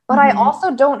it, but I also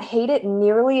don't hate it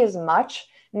nearly as much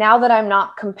now that I'm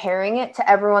not comparing it to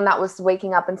everyone that was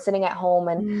waking up and sitting at home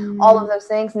and all of those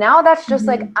things. Now that's just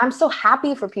like, I'm so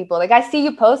happy for people. Like I see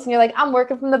you post and you're like, I'm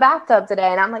working from the bathtub today.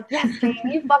 And I'm like, yes, Jane,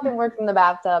 you fucking work from the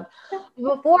bathtub.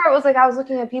 Before it was like, I was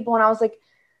looking at people and I was like,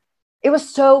 it was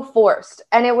so forced.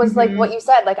 And it was like what you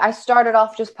said, like I started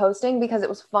off just posting because it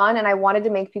was fun and I wanted to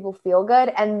make people feel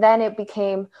good. And then it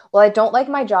became, well, I don't like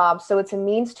my job. So it's a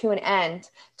means to an end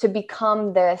to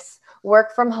become this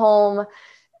work from home.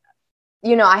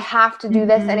 You know, I have to do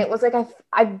this. And it was like,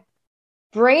 I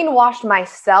brainwashed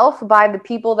myself by the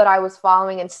people that I was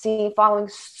following and following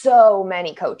so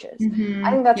many coaches.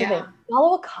 I think that's the thing.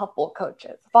 Follow a couple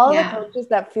coaches. Follow the coaches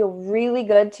that feel really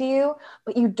good to you,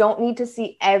 but you don't need to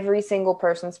see every single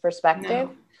person's perspective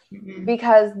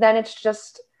because then it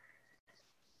just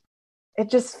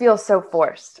feels so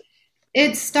forced.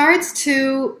 It starts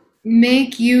to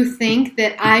make you think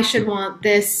that I should want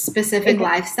this specific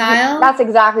lifestyle. That's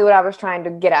exactly what I was trying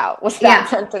to get out, was that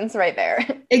sentence right there.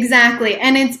 Exactly.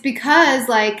 And it's because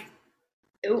like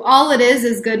all it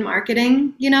is good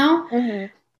marketing, you know?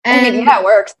 And it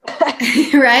works.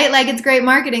 Right? Like it's great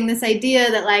marketing, this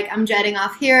idea that like I'm jetting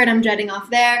off here and I'm jetting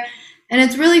off there. And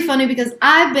it's really funny because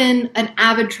I've been an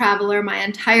avid traveler my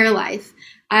entire life.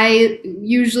 I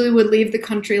usually would leave the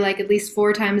country like at least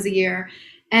 4 times a year.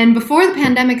 And before the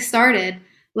pandemic started,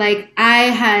 like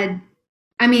even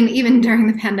during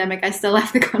the pandemic, I still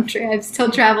left the country. I've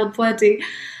still traveled plenty.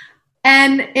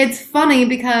 And it's funny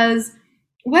because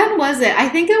when was it? I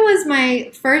think it was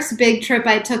my first big trip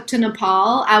I took to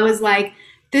Nepal. I was like,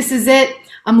 this is it.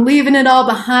 I'm leaving it all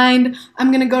behind.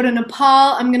 I'm going to go to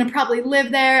Nepal. I'm going to probably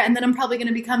live there. And then I'm probably going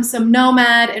to become some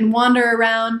nomad and wander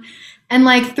around. And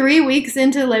like 3 weeks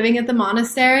into living at the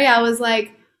monastery, I was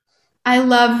like, I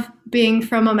love being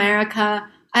from America.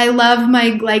 I love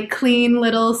my like clean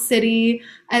little city.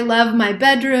 I love my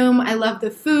bedroom. I love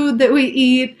the food that we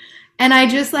eat. And I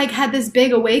just like had this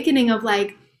big awakening of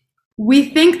like, we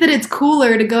think that it's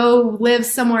cooler to go live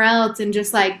somewhere else and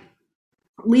just like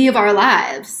leave our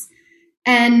lives.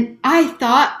 And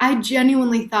I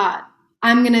genuinely thought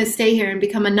I'm going to stay here and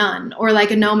become a nun or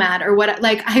like a nomad or what,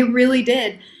 like I really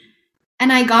did.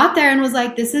 And I got there and was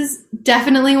like, this is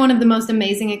definitely one of the most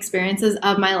amazing experiences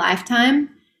of my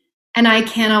lifetime. And I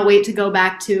cannot wait to go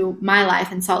back to my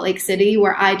life in Salt Lake City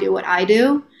where I do what I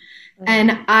do.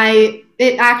 And I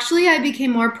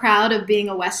became more proud of being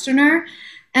a Westerner.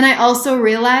 And I also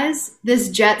realized this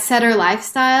jet setter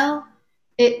lifestyle,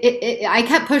 I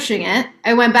kept pushing it.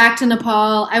 I went back to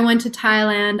Nepal. I went to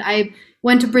Thailand. I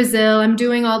went to Brazil. I'm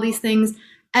doing all these things.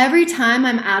 Every time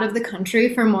I'm out of the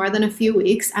country for more than a few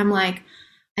weeks, I'm like,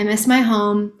 I miss my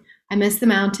home. I miss the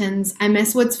mountains. I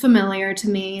miss what's familiar to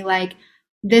me. Like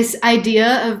this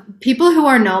idea of people who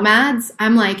are nomads,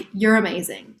 I'm like, you're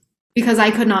amazing because I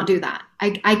could not do that.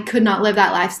 I could not live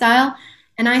that lifestyle.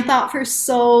 And I thought for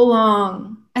so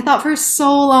long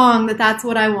that that's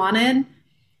what I wanted.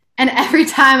 And every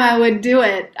time I would do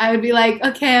it, I would be like,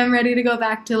 okay, I'm ready to go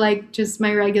back to like just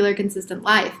my regular consistent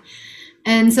life.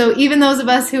 And so even those of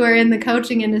us who are in the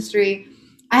coaching industry,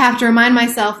 I have to remind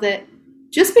myself that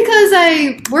just because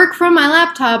I work from my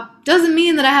laptop doesn't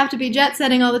mean that I have to be jet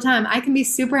setting all the time. I can be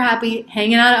super happy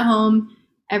hanging out at home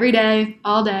every day,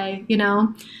 all day, you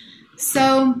know?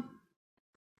 So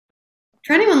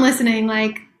for anyone listening,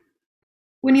 like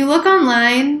when you look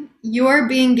online, you're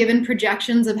being given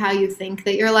projections of how you think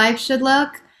that your life should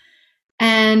look.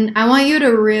 And I want you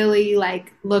to really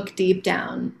like look deep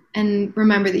down and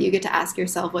remember that you get to ask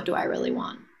yourself, what do I really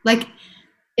want? Like,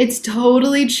 it's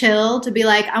totally chill to be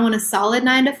like, I want a solid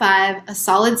 9 to 5, a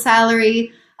solid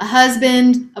salary, a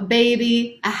husband, a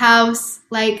baby, a house.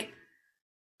 Like,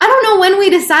 I don't know when we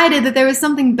decided that there was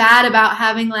something bad about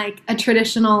having like a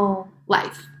traditional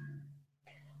life.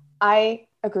 I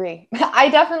agree.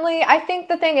 I think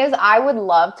the thing is, I would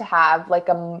love to have like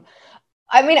kind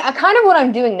of what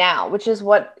I'm doing now, which is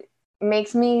what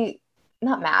makes me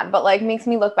not mad, but like makes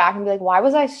me look back and be like, why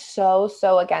was I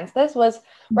so against this? Was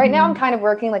right now I'm kind of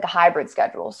working like a hybrid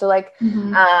schedule. So like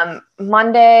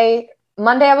Monday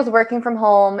I was working from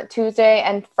home. Tuesday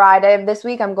and Friday of this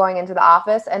week I'm going into the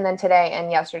office, and then today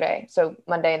and yesterday, so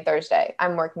Monday and Thursday,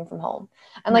 I'm working from home.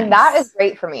 And like that is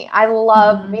great for me. I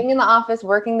love being in the office,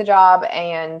 working the job,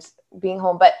 and being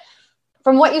home. But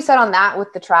from what you said on that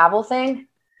with the travel thing,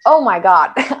 oh my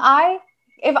God,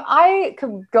 if I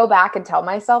could go back and tell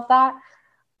myself that,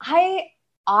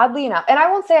 oddly enough, and I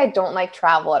won't say I don't like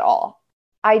travel at all.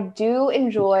 I do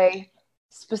enjoy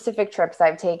specific trips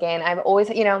I've taken. I've always,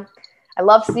 I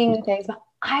love seeing new things, but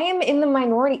I am in the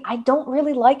minority. I don't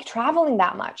really like traveling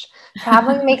that much.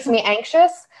 Traveling makes me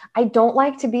anxious. I don't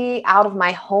like to be out of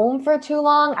my home for too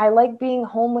long. I like being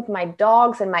home with my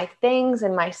dogs and my things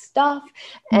and my stuff.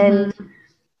 And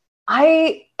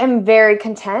I am very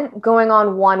content going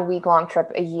on 1 week-long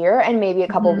trip a year and maybe a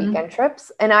couple weekend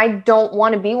trips. And I don't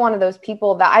want to be one of those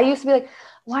people that I used to be like,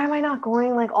 why am I not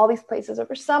going like all these places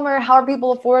over summer? How are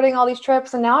people affording all these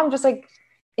trips? And now I'm just like,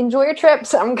 enjoy your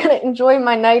trips. I'm going to enjoy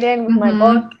my night in with my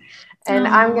book, and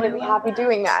I'm going to be happy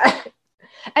doing that.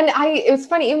 And it was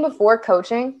funny, even before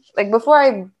coaching, like before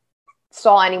I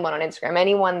saw anyone on Instagram,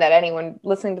 anyone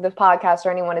listening to this podcast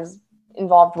or anyone is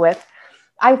involved with,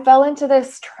 I fell into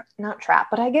this, not trap,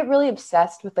 but I get really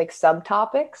obsessed with like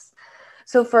subtopics.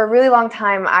 So for a really long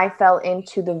time, I fell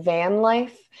into the van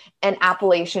life and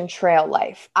Appalachian Trail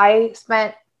life. I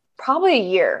spent probably a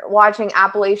year watching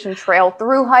Appalachian Trail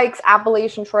through hikes,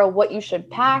 Appalachian Trail, what you should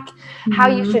pack, how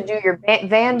you should do your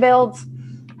van builds.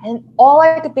 And all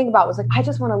I could think about was like, I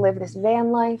just want to live this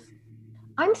van life.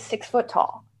 I'm 6 foot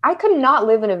tall. I could not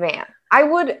live in a van. I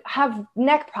would have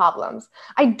neck problems.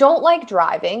 I don't like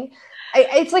driving.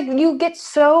 It's like you get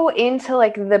so into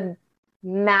like the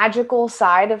magical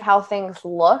side of how things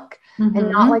look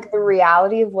and not like the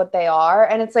reality of what they are.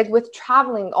 And it's like with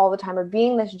traveling all the time or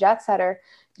being this jet setter,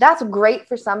 that's great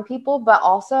for some people, but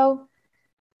also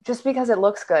just because it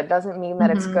looks good doesn't mean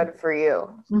that it's good for you.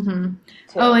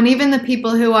 Oh, and even the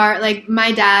people who are like,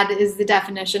 my dad is the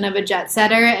definition of a jet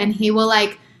setter, and he will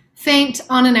like faint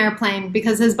on an airplane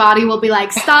because his body will be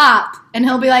like, stop. And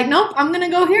he'll be like, nope, I'm going to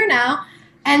go here now.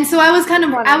 And so I was kind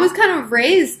of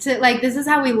raised to like, this is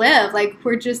how we live. Like,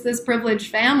 we're just this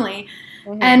privileged family.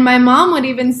 And my mom would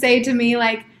even say to me,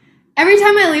 like, every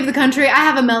time I leave the country, I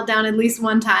have a meltdown at least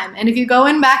one time. And if you go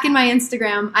back in my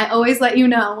Instagram, I always let you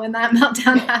know when that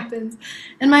meltdown happens.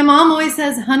 And my mom always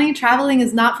says, honey, traveling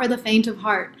is not for the faint of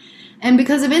heart. And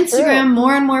because of Instagram,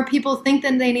 more and more people think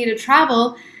that they need to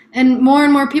travel. And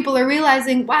more people are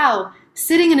realizing, wow,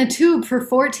 sitting in a tube for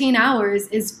 14 hours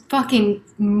is fucking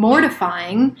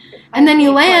mortifying. And then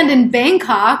you land in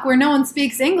Bangkok where no one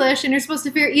speaks English and you're supposed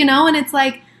to fear, and it's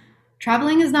like,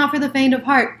 traveling is not for the faint of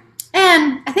heart.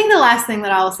 And I think the last thing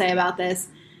that I will say about this,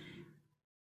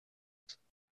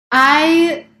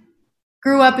 I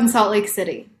grew up in Salt Lake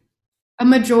City.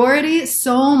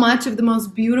 So much of the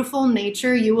most beautiful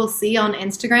nature you will see on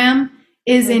Instagram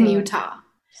is in Utah.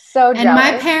 So jealous.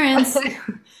 And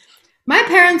my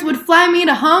parents would fly me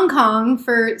to Hong Kong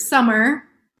for summer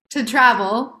to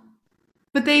travel,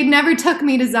 but they never took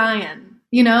me to Zion.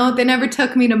 They never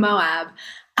took me to Moab.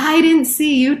 I didn't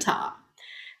see Utah.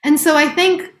 And so I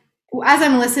think as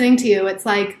I'm listening to you, it's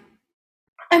like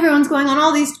everyone's going on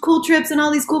all these cool trips and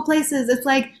all these cool places. It's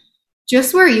like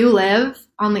just where you live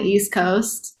on the East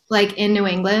Coast, like in New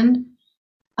England,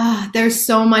 there's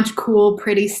so much cool,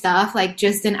 pretty stuff, like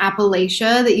just in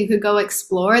Appalachia that you could go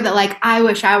explore that like I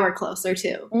wish I were closer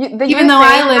to, even though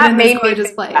I live in this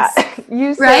gorgeous place.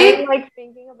 You saying, like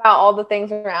thinking about all the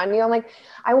things around you, I'm like,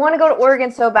 I want to go to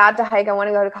Oregon so bad to hike. I want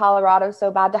to go to Colorado so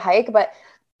bad to hike. But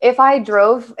if I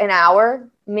drove an hour,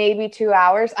 maybe 2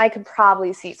 hours, I could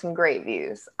probably see some great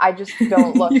views. I just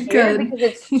don't look here because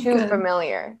it's too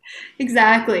familiar.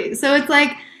 Exactly. So it's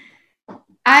like,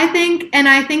 I think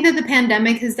that the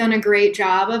pandemic has done a great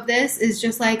job of this, is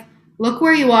just like, look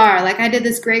where you are. Like I did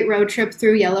this great road trip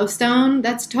through Yellowstone.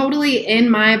 That's totally in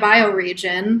my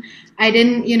bioregion. I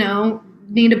didn't,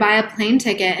 need to buy a plane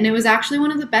ticket. And it was actually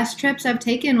one of the best trips I've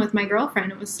taken with my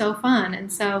girlfriend. It was so fun.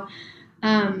 And so,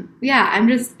 I'm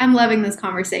loving this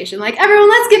conversation. Like, everyone,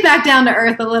 let's get back down to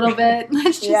earth a little bit.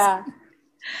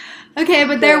 Okay.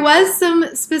 But there was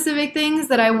some specific things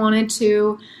that I wanted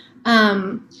to,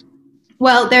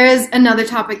 there is another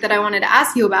topic that I wanted to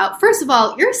ask you about. First of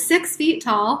all, you're 6 feet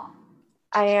tall.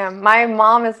 I am. My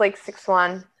mom is like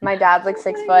 6'1". My dad's like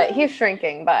 6 foot. He's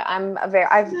shrinking, but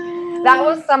that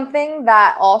was something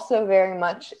that also very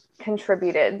much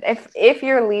contributed. If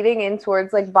you're leading in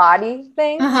towards like body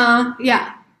things.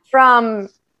 From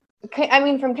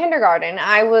kindergarten,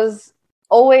 I was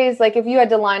always like, if you had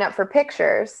to line up for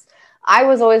pictures, I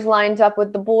was always lined up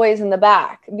with the boys in the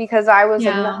back because I was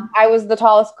the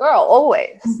tallest girl,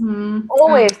 always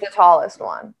the tallest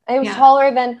one. I was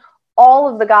taller than all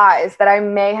of the guys that I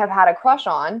may have had a crush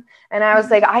on. And I was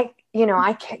like, I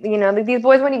can't, these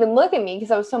boys wouldn't even look at me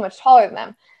because I was so much taller than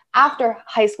them. After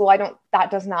high school,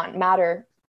 that does not matter.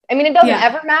 I mean, it doesn't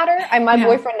ever matter. My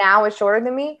boyfriend now is shorter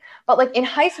than me, but like in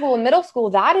high school and middle school,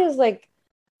 that is like,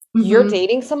 you're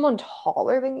dating someone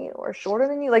taller than you or shorter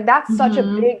than you. Like that's such a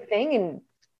big thing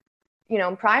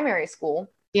in primary school.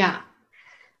 Yeah.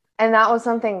 And that was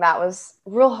something that was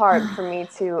real hard for me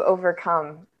to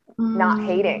overcome, not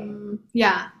hating.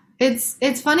 Yeah.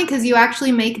 It's funny because you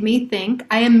actually make me think.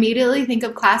 I immediately think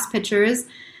of class pictures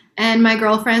and my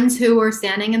girlfriends who were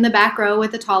standing in the back row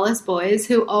with the tallest boys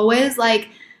who always like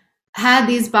had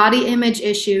these body image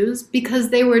issues because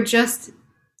they were just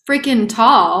freaking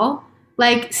tall,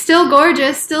 like still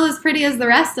gorgeous, still as pretty as the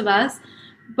rest of us,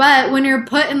 But when you're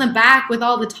put in the back with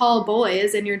all the tall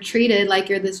boys and you're treated like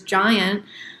you're this giant,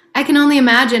 I can only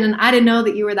imagine, and I didn't know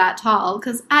that you were that tall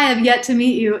because I have yet to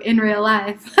meet you in real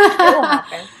life. It will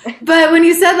happen. But when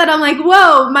you said that, I'm like,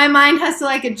 whoa, my mind has to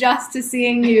like adjust to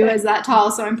seeing you as that tall,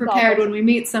 so I'm prepared when we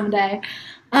meet someday.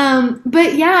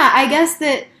 But yeah, I guess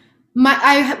that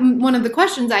one of the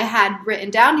questions I had written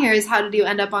down here is, how did you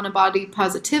end up on a body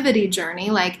positivity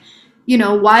journey? Like, you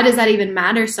know, why does that even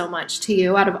matter so much to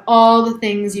you out of all the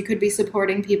things you could be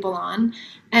supporting people on?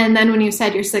 And then when you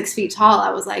said you're 6 feet tall, I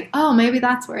was like, oh, maybe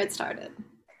that's where it started.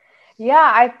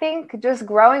 Yeah, I think just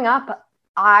growing up,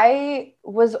 I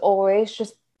was always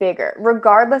just bigger,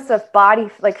 regardless of body,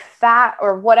 like fat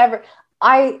or whatever.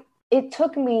 It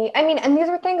took me, I mean, and these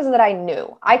were things that I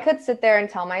knew. I could sit there and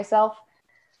tell myself,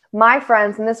 my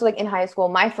friends, and this was like in high school,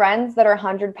 my friends that are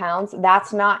 100 pounds,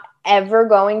 that's not ever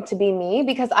going to be me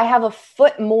because I have a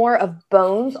foot more of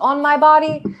bones on my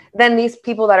body than these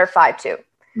people that are 5'2".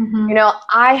 Mm-hmm. You know,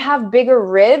 I have bigger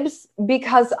ribs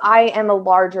because I am a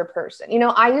larger person. You know,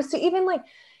 I used to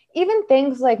even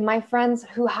things like my friends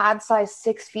who had size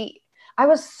 6 feet. I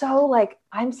was so like,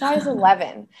 I'm size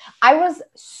 11. I was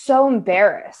so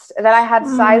embarrassed that I had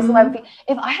size 11 feet.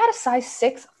 If I had a size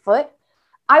 6 foot,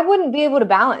 I wouldn't be able to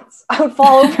balance. I would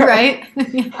fall over. Right.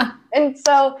 Yeah. And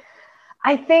so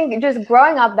I think just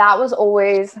growing up, that was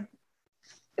always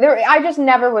there. I just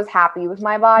never was happy with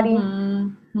my body.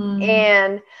 Mm-hmm.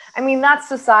 And I mean, that's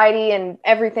society and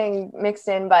everything mixed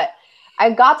in, but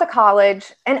I got to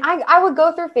college and I would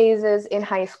go through phases in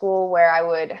high school where I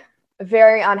would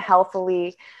very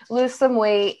unhealthily lose some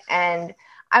weight. And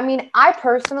I mean, I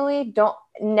personally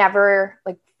never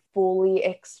like fully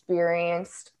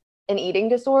experienced an eating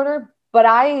disorder, but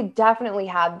I definitely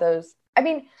had those. I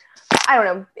mean, I don't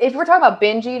know. If we're talking about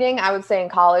binge eating, I would say in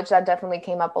college that definitely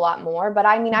came up a lot more. But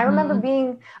I mean, I remember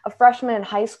being a freshman in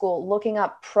high school looking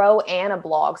up pro-Anna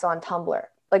blogs on Tumblr,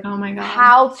 like oh my God,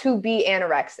 how to be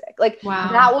anorexic. Like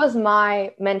that was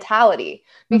my mentality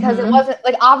because it wasn't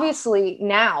like, obviously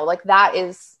now, like that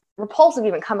is repulsive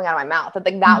even coming out of my mouth. That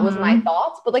like that was my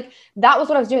thoughts, but like that was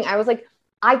what I was doing. I was like,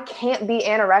 I can't be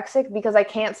anorexic because I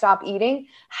can't stop eating.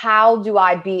 How do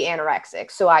I be anorexic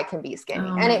so I can be skinny?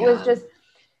 And it was just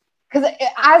because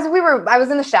I was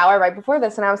in the shower right before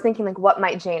this and I was thinking like, what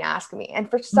might Jane ask me? And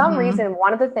for some reason,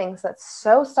 one of the things that's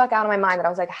so stuck out of my mind that I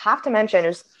was like, I have to mention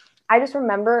is I just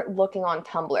remember looking on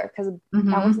Tumblr because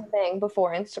that was the thing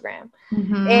before Instagram.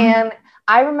 And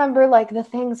I remember like the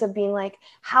things of being like,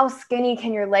 how skinny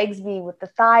can your legs be with the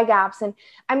thigh gaps? And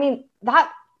I mean,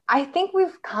 I think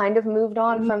we've kind of moved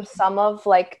on from some of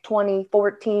like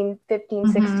 2014,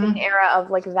 15, 16 era of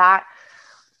like that,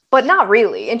 but not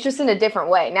really. It's just in a different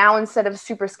way. Now, instead of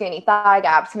super skinny thigh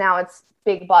gaps, now it's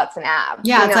big butts and abs.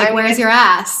 Yeah. It's like, where's your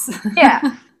ass?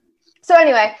 Yeah. So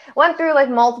anyway, went through like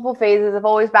multiple phases of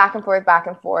always back and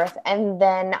forth. And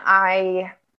then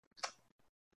I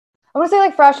want to say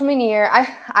like freshman year,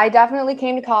 I definitely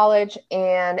came to college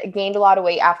and gained a lot of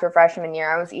weight after freshman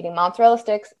year. I was eating mozzarella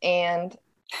sticks and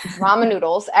ramen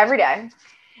noodles every day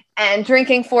and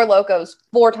drinking Four Locos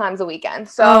 4 times a weekend.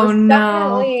 So I was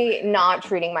definitely not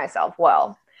treating myself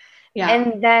well. Yeah.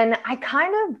 And then I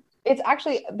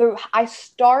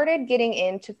started getting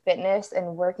into fitness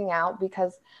and working out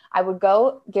because I would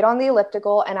go get on the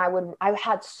elliptical and I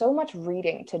had so much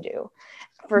reading to do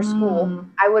for school.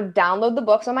 I would download the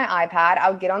books on my iPad. I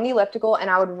would get on the elliptical and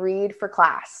I would read for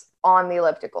class on the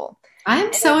elliptical.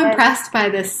 I'm so impressed by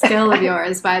this skill of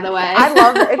yours, by the way. I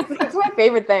love it. It's my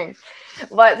favorite thing.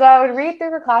 But so I would read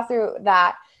through for class through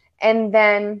that. And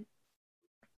then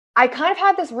I kind of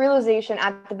had this realization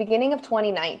at the beginning of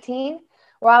 2019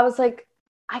 where I was like,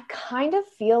 I kind of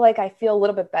feel like I feel a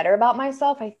little bit better about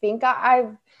myself. I think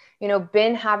I've,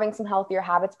 been having some healthier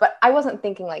habits, but I wasn't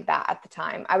thinking like that at the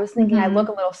time. I was thinking I look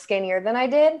a little skinnier than I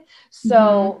did.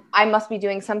 So I must be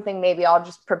doing something. Maybe I'll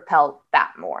just propel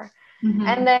that more.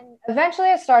 And then eventually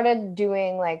I started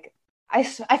doing I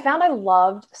found I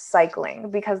loved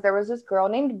cycling because there was this girl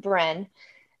named Bren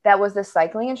that was the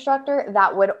cycling instructor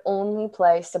that would only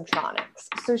play Subtronics.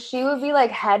 So she would be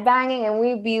like headbanging and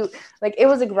we'd be like, it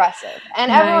was aggressive.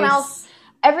 And everyone else,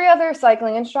 every other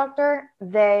cycling instructor,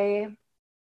 they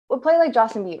would play like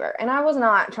Justin Bieber. And I wasn't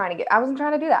trying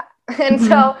to do that. And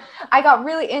so I got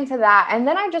really into that. And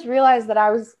then I just realized that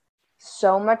I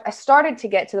started to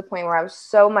get to the point where I was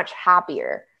so much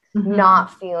happier,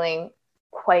 not feeling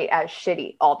quite as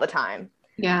shitty all the time.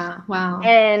 Yeah. Wow.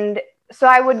 And so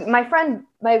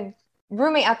my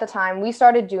roommate at the time, we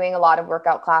started doing a lot of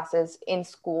workout classes in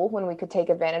school when we could take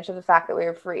advantage of the fact that we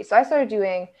were free. So I started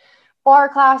doing bar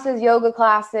classes, yoga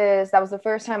classes. That was the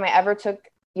first time I ever took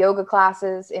yoga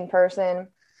classes in person.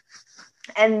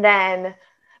 And then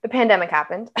the pandemic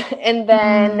happened and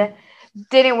then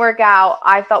didn't work out.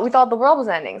 We thought the world was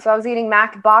ending. So I was eating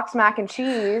boxed mac and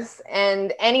cheese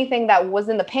and anything that was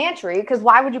in the pantry. Because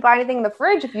why would you buy anything in the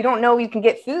fridge if you don't know you can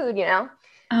get food, you know?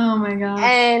 Oh my gosh.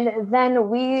 And then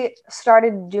we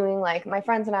started doing like, my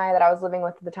friends and I that I was living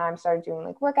with at the time started doing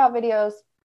like workout videos.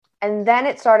 And then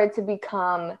it started to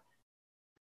become,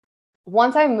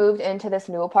 once I moved into this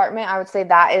new apartment, I would say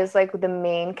that is like the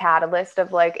main catalyst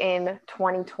of like in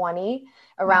 2020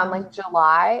 around like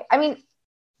July. I mean,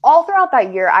 all throughout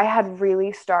that year, I had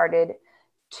really started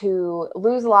to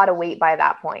lose a lot of weight by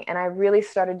that point. And I really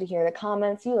started to hear the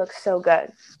comments, you look so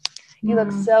good. You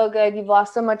look so good. You've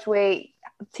lost so much weight.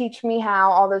 Teach me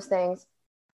how, all those things.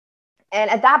 And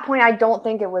at that point, I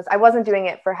wasn't doing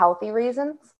it for healthy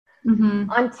reasons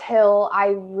until I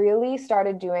really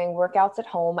started doing workouts at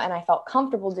home and I felt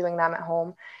comfortable doing them at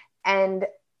home.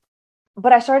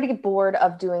 But I started to get bored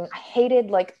of I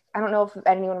hated, like, I don't know if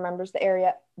anyone remembers the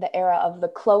era of the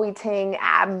Chloe Ting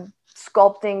ab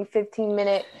sculpting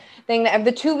 15-minute thing,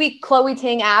 the 2-week Chloe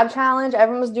Ting ab challenge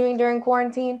everyone was doing during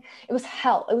quarantine. It was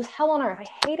hell. It was hell on earth.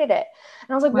 I hated it. And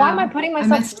I was like, why am I putting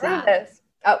myself through this?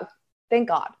 Oh, thank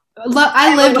God.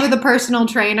 I lived with a personal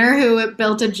trainer who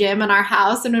built a gym in our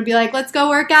house and would be like, let's go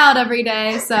work out every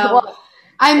day. So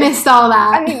I missed all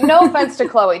that. I mean, no offense to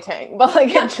Chloe Ting, but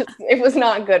like it was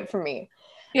not good for me.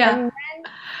 Yeah. And then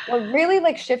what really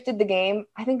like shifted the game,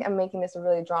 I think I'm making this a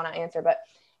really drawn out answer, but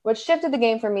what shifted the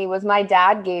game for me was my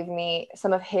dad gave me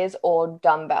some of his old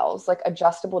dumbbells, like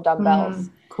adjustable dumbbells.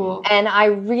 Cool. And I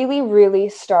really, really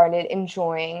started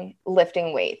enjoying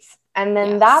lifting weights. And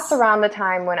then that's around the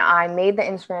time when I made the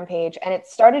Instagram page and it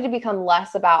started to become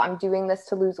less about I'm doing this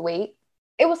to lose weight.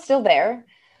 It was still there.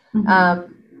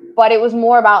 But it was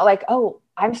more about like, oh,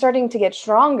 I'm starting to get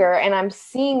stronger and I'm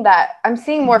seeing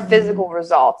more physical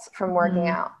results from working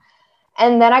out.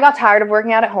 And then I got tired of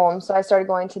working out at home. So I started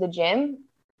going to the gym.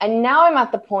 And now I'm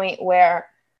at the point where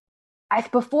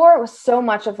before it was so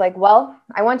much of like, well,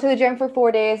 I went to the gym for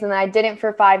 4 days and then I didn't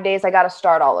for 5 days. I got to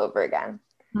start all over again.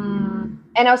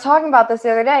 And I was talking about this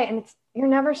the other day and you're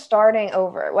never starting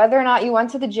over. Whether or not you went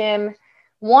to the gym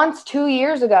once 2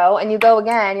 years ago and you go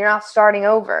again, you're not starting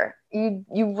over. You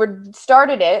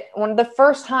started it when the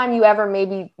first time you ever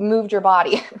maybe moved your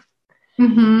body.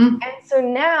 And so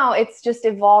now it's just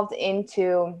evolved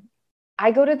into,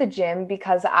 I go to the gym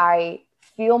because I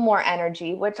feel more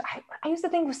energy, which I used to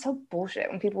think was so bullshit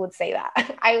when people would say that.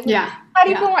 How do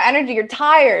you feel more energy? You're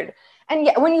tired. And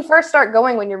yet when you first start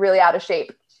going, when you're really out of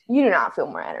shape, you do not feel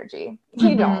more energy.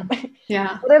 You don't. But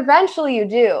eventually you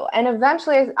do. And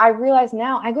eventually I realize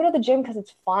now I go to the gym because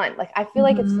it's fun. Like I feel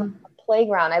like it's like a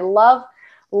playground. I love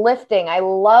lifting. I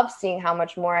love seeing how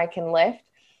much more I can lift.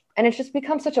 And it's just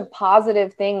become such a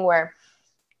positive thing where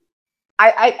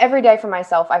I every day for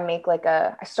myself,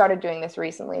 I started doing this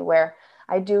recently where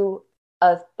I do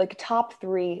a like top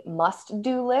 3 must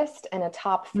do list and a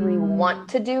top 3 want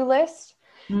to do list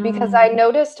because I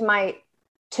noticed my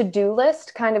to-do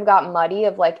list kind of got muddy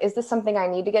of like, is this something I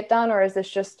need to get done? Or is this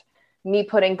just me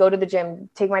go to the gym,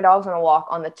 take my dogs on a walk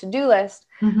on the to-do list?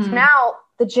 So now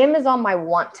the gym is on my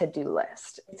want to do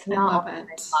list. It's not on my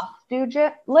must do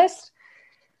list.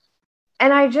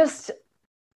 And I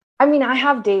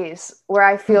have days where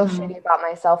I feel shitty about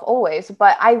myself always,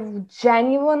 but I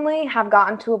genuinely have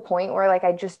gotten to a point where like,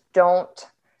 I just don't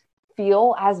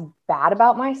feel as bad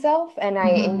about myself and I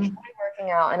enjoy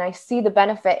working out and I see the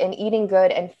benefit in eating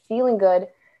good and feeling good,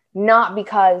 not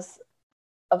because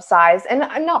of size, and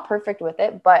I'm not perfect with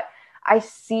it, but I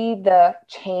see the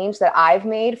change that I've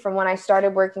made from when I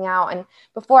started working out. And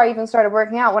before I even started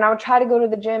working out, when I would try to go to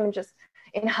the gym and just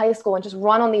in high school and just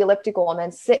run on the elliptical and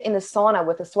then sit in the sauna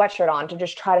with a sweatshirt on to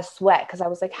just try to sweat. Cause I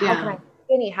was like, how can I get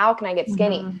skinny? How can I get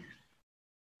skinny?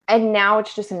 And now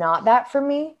it's just not that for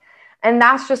me. And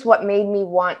that's just what made me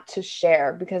want to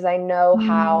share because I know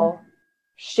how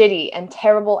shitty and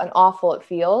terrible and awful it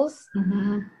feels.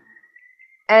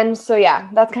 And so, yeah,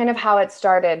 that's kind of how it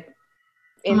started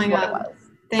into what it was.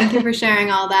 Thank you for sharing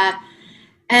all that.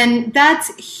 And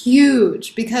that's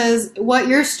huge because what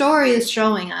your story is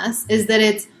showing us is that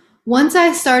it's once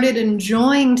I started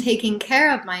enjoying taking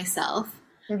care of myself,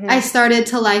 I started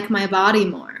to like my body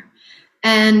more.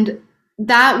 And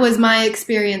that was my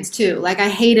experience too. Like I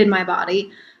hated my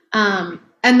body. And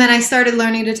then I started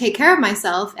learning to take care of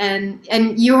myself. And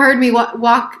you heard me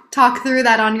talk through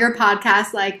that on your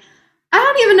podcast. Like, I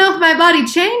don't even know if my body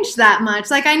changed that much.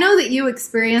 Like, I know that you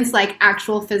experienced like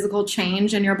actual physical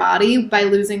change in your body by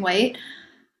losing weight.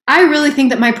 I really think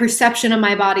that my perception of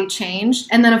my body changed.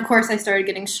 And then of course I started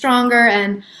getting stronger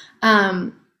and,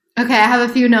 Okay, I have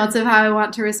a few notes of how I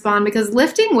want to respond because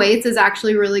lifting weights is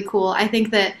actually really cool. I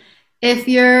think that if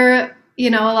you're, a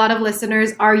lot of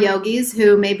listeners are yogis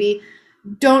who maybe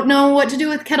don't know what to do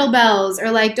with kettlebells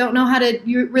or like don't know how to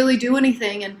really do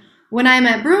anything. And when I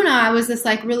met Bruna, I was this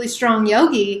like really strong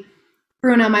yogi,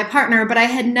 Bruna, my partner, but I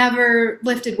had never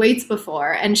lifted weights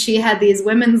before. And she had these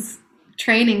women's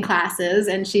training classes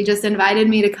and she just invited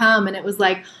me to come. And it was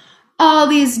like all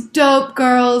these dope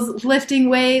girls lifting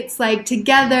weights, like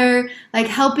together, like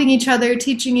helping each other,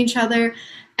 teaching each other.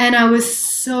 And I was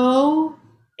so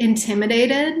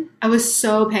intimidated. I was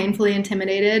so painfully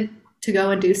intimidated to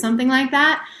go and do something like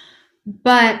that.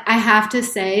 But I have to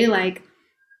say, like,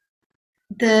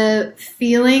 the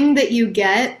feeling that you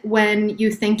get when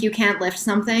you think you can't lift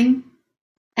something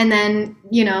and then,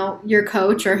 your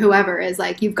coach or whoever is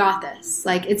like, you've got this.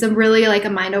 Like, it's a really like a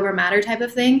mind over matter type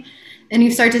of thing. And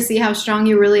you start to see how strong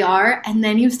you really are. And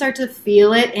then you start to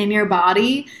feel it in your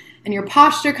body and your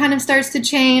posture kind of starts to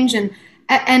change and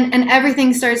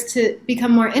everything starts to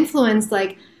become more influenced.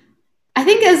 Like, I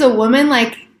think as a woman,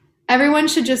 like, everyone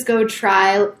should just go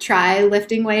try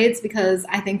lifting weights because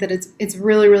I think that it's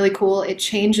really, really cool. It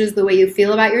changes the way you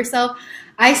feel about yourself.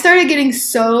 I started getting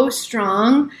so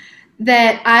strong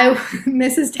that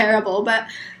this is terrible, but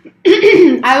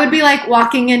I would be like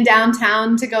walking in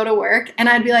downtown to go to work and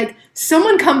I'd be like,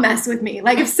 someone come mess with me.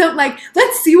 Like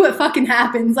let's see what fucking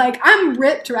happens. Like I'm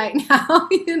ripped right now,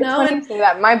 It's funny to say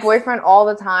that. My boyfriend all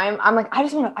the time, I'm like, I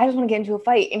just want to get into a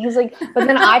fight. And he's like, but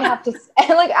then I'd have to,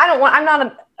 like, I'm not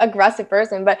an aggressive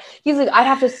person, but he's like, I'd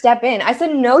have to step in. I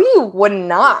said, no, you would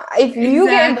not. If you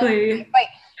get into a fight,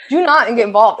 do not get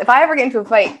involved. If I ever get into a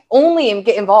fight, only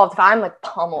get involved if I'm like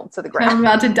pummeled to the ground. I'm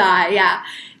about to die. Yeah.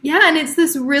 Yeah. And it's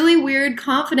this really weird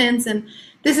confidence. And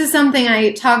this is something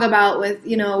I talk about with,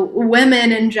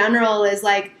 women in general is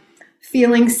like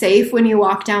feeling safe when you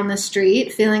walk down the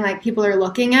street, feeling like people are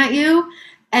looking at you.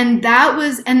 And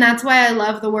that's why I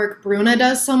love the work Bruna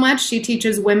does so much. She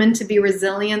teaches women to be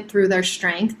resilient through their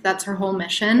strength. That's her whole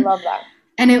mission. I love that.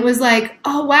 And it was like,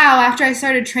 oh, wow. After I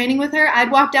started training with her,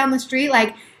 I'd walk down the street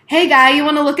like, hey, guy, you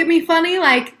want to look at me funny?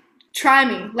 Like, try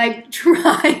me. Like,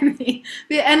 try me.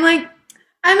 And, like,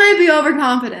 I might be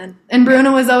overconfident. And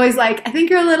Bruna was always like, I think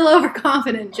you're a little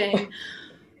overconfident, Jane.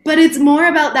 But it's more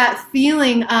about that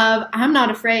feeling of I'm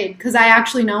not afraid because I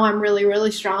actually know I'm really,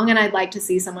 really strong and I'd like to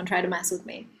see someone try to mess with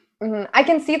me. Mm-hmm. I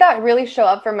can see that really show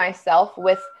up for myself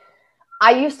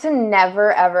I used to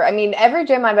never, ever, every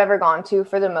gym I've ever gone to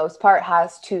for the most part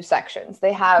has two sections.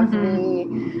 They have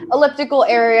the elliptical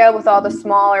area with all the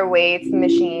smaller weights,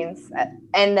 machines,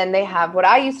 and then they have what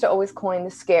I used to always coin the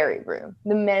scary room,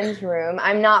 the men's room.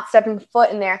 I'm not stepping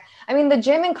foot in there. The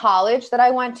gym in college that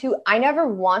I went to, I never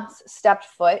once stepped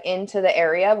foot into the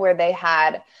area where they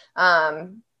had,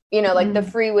 like the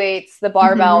free weights, the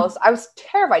barbells. I was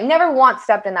terrified. Never once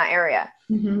stepped in that area.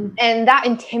 And that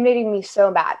intimidated me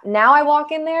so bad. Now I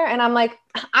walk in there and I'm like,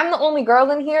 I'm the only girl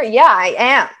in here. Yeah, I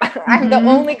am. I'm the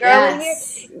only girl in here.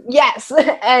 Yes.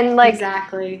 And like,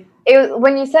 exactly.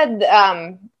 When you said,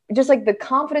 just like the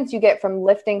confidence you get from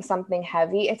lifting something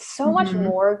heavy, it's so much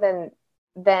more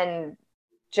than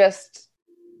just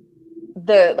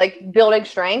the like building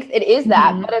strength. It is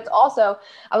that, but it's also,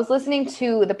 I was listening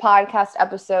to the podcast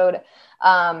episode,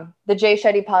 the Jay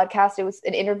Shetty podcast. It was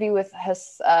an interview with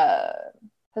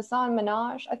Hassan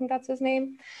Minaj. I think that's his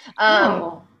name.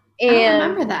 I don't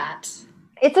remember that.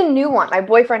 It's a new one. My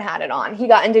boyfriend had it on. He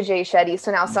got into Jay Shetty.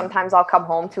 So now sometimes I'll come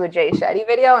home to a Jay Shetty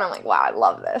video and I'm like, wow, I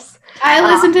love this. I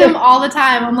listen to him all the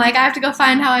time. I'm like, I have to go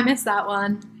find how I missed that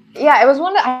one. Yeah,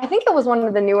 I think it was one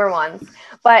of the newer ones.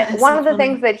 But one of the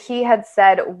things that he had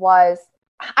said was,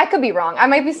 I could be wrong. I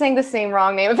might be saying the same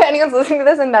wrong name. If anyone's listening to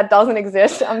this and that doesn't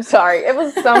exist, I'm sorry. It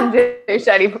was some Jay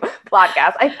Shetty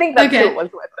podcast. I think that's who it was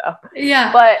with, though.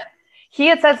 Yeah. But he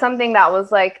had said something that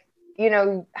was like, I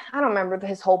don't remember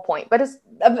his whole point, but it's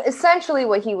essentially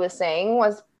what he was saying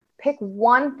was pick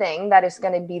one thing that is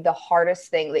going to be the hardest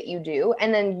thing that you do,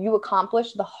 and then you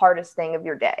accomplish the hardest thing of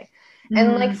your day.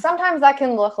 And like sometimes that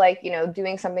can look like,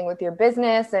 doing something with your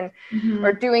business and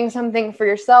or doing something for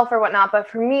yourself or whatnot. But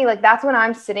for me, like that's when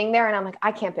I'm sitting there and I'm like,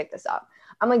 I can't pick this up.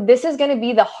 I'm like, this is going to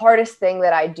be the hardest thing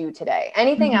that I do today.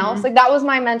 Anything else? Like that was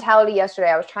my mentality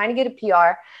yesterday. I was trying to get a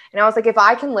PR and I was like, if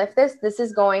I can lift this, this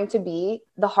is going to be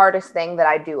the hardest thing that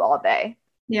I do all day.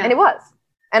 Yeah. And it was.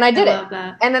 And I did it.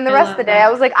 That. And then the rest of the day, I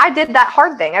was like, I did that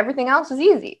hard thing. Everything else was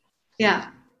easy. Yeah.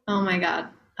 Oh my God.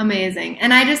 Amazing.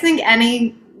 And I just think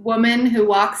any woman who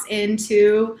walks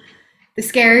into the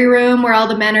scary room where all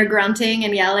the men are grunting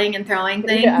and yelling and throwing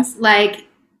things, like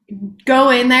go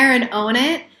in there and own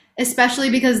it, especially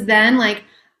because then like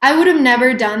I would have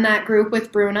never done that group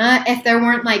with Bruna if there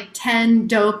weren't like 10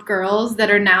 dope girls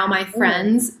that are now my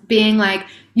friends being like,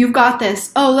 you've got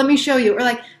this. Oh, let me show you. Or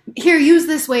like, here, use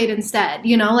this weight instead.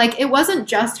 You know, like it wasn't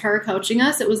just her coaching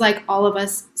us. It was like all of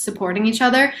us supporting each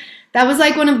other. That was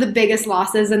like one of the biggest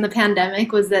losses in the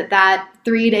pandemic was that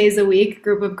 3 days a week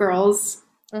group of girls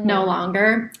no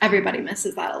longer. Everybody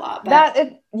misses that a lot.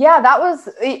 But.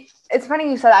 It's funny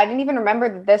you said that. I didn't even remember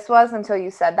that this was until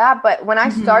you said that. But when I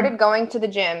started going to the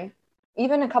gym,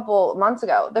 even a couple months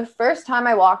ago, the first time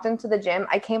I walked into the gym,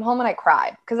 I came home and I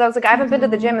cried because I was like, I haven't been to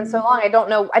the gym in so long.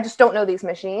 I just don't know these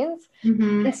machines.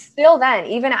 And still then,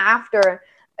 even after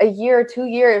a year or 2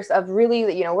 years of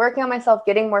really, working on myself,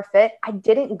 getting more fit, I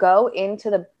didn't go into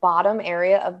the bottom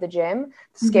area of the gym.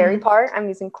 Scary part, I'm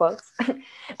using quotes.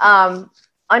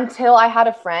 Until I had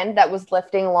a friend that was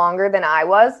lifting longer than I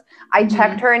was. I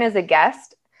checked her in as a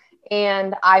guest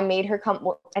and I made her come.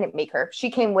 I didn't make her. She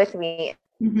came with me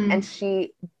and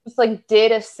she just like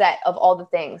did a set of all the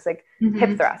things like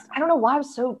hip thrust. I don't know why it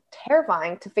was so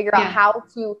terrifying to figure out how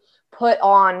to put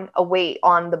on a weight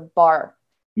on the bar.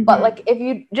 But like if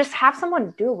you just have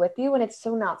someone do it with you and it's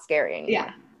so not scary anymore.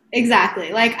 Yeah.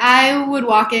 Exactly. Like I would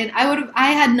walk in,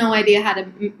 I had no idea how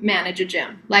to manage a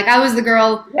gym. Like I was the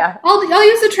girl, I'll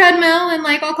use the treadmill and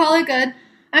like, I'll call it good.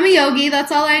 I'm a yogi.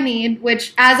 That's all I need,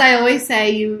 which as I always say,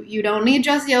 you don't need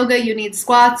just yoga. You need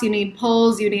squats, you need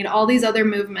pulls, you need all these other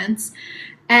movements.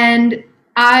 And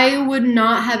I would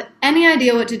not have any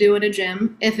idea what to do in a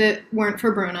gym if it weren't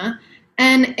for Bruna.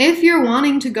 And if you're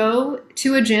wanting to go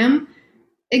to a gym,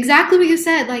 exactly what you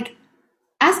said, like,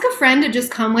 ask a friend to just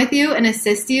come with you and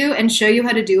assist you and show you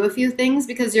how to do a few things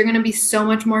because you're going to be so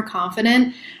much more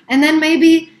confident. And then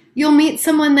maybe you'll meet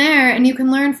someone there and you can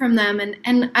learn from them.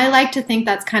 And I like to think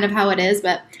that's kind of how it is,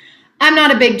 but I'm not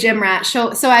a big gym rat,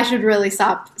 so I should really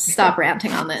stop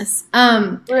ranting on this.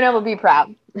 Bruna will be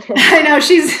proud. I know,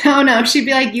 she'd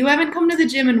be like, you haven't come to the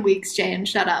gym in weeks, Jane,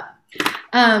 shut up.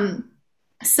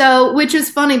 So, which is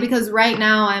funny because right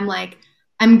now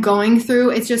I'm going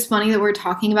through, it's just funny that we're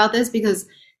talking about this because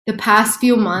the past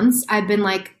few months I've been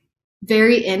like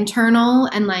very internal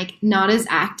and like not as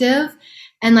active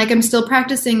and like I'm still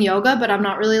practicing yoga, but I'm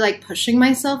not really like pushing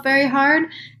myself very hard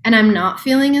and I'm not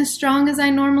feeling as strong as I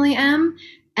normally am.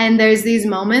 And there's these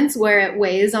moments where it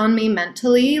weighs on me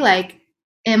mentally, like,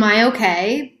 am I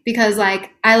okay? Because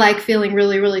like I like feeling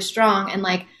really, really strong and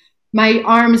like my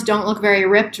arms don't look very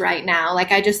ripped right now.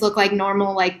 Like I just look like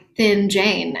normal, like thin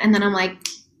Jane. And then I'm like,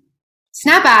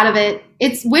 snap out of it.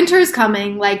 It's winter's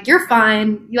coming. Like you're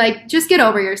fine. Like just get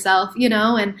over yourself,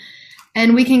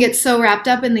 and we can get so wrapped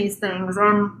up in these things.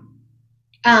 And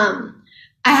I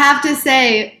have to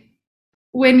say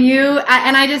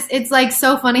it's like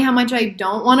so funny how much I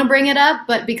don't want to bring it up,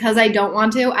 but because I don't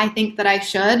want to, I think that I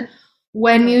should.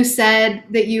 When you said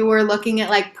that you were looking at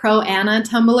like Pro Ana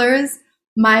tumblers,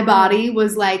 my body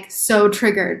was like so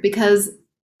triggered because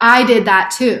I did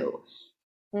that too.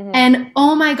 And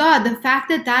oh my God, the fact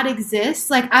that exists,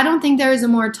 like I don't think there is a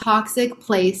more toxic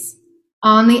place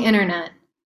on the internet.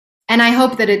 And I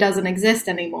hope that it doesn't exist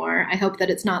anymore. I hope that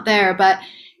it's not there, but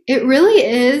it really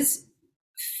is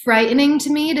frightening to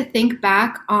me to think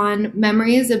back on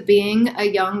memories of being a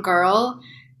young girl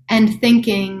and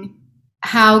thinking,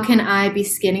 how can I be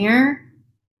skinnier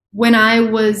when I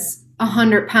was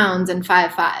 100 pounds and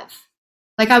 5'5"?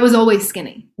 Like I was always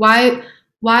skinny. Why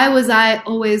was I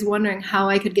always wondering how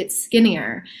I could get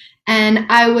skinnier? And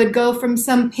I would go from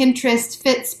some Pinterest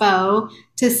Fitspo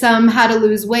to some how to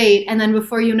lose weight. And then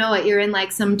before you know it, you're in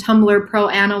like some Tumblr Pro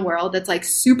Ana world that's like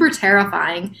super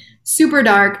terrifying, super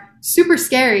dark, super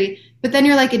scary. But then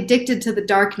you're like addicted to the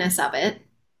darkness of it.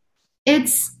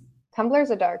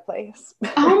 Tumblr's a dark place.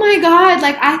 Oh my God.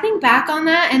 Like I think back on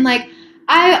that and like,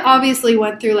 I obviously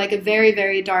went through like a very,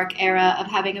 very dark era of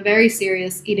having a very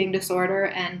serious eating disorder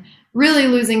and really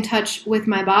losing touch with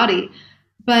my body.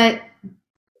 But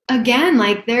again,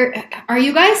 like are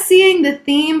you guys seeing the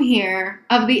theme here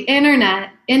of the internet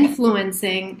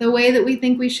influencing the way that we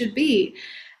think we should be?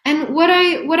 And what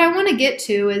I want to get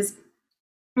to is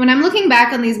when I'm looking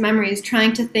back on these memories,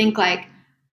 trying to think like,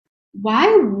 why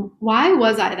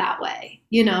was I that way?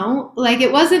 Like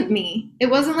it wasn't me. It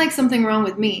wasn't like something wrong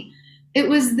with me. It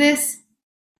was this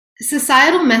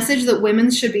societal message that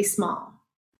women should be small.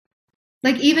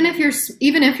 Like even if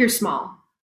you're small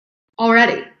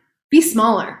already, be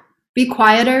smaller, be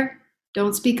quieter,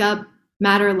 don't speak up,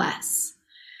 matter less.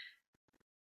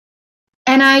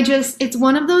 And it's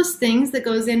one of those things that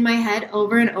goes in my head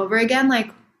over and over again.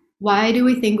 Like, why do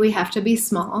we think we have to be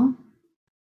small?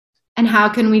 And how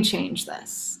can we change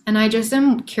this? And I just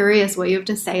am curious what you have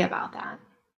to say about that.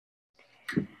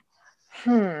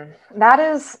 That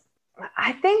is,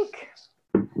 I think,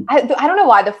 I don't know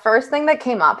why. The first thing that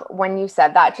came up when you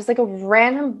said that, just like a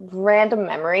random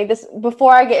memory, this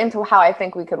before I get into how I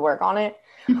think we could work on it,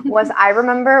 was I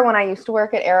remember when I used to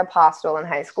work at Aeropostale in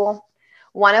high school,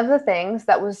 one of the things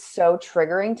that was so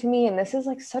triggering to me, and this is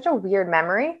like such a weird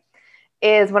memory,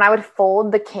 is when I would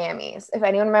fold the camis. If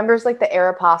anyone remembers like the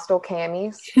Aeropostale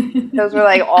camis, those were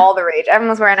like all the rage. Everyone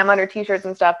was wearing them under t-shirts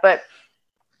and stuff, but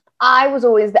I was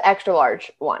always the extra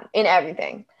large one in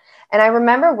everything. And I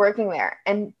remember working there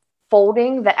and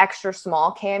folding the extra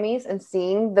small camis and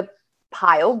seeing the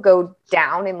pile go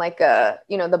down in like a,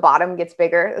 the bottom gets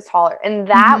bigger, it's taller. And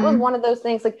that was one of those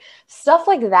things, like stuff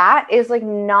like that is like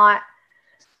not,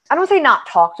 I don't say not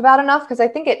talked about enough, because I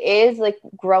think it is like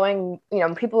growing,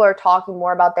 people are talking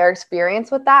more about their experience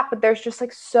with that, but there's just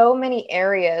like so many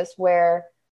areas where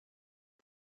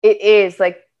it is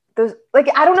like those, like,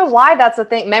 I don't know why that's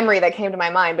a memory that came to my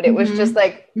mind, but it was just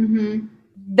like,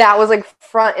 that was like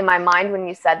front in my mind when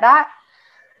you said that.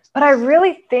 But I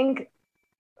really think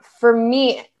for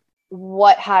me,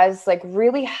 what has like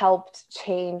really helped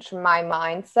change my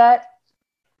mindset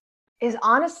is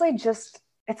honestly just,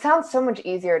 it sounds so much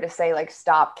easier to say like,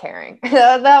 stop caring.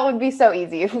 That would be so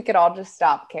easy if we could all just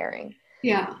stop caring.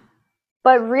 Yeah.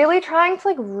 But really trying to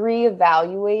like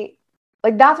reevaluate,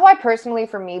 like that's why personally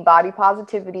for me, body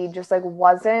positivity just like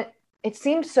it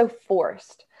seemed so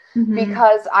forced.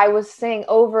 Because I was saying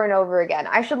over and over again,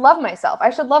 I should love myself. I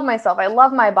should love myself. I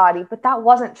love my body. But that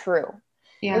wasn't true.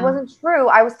 Yeah. It wasn't true.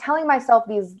 I was telling myself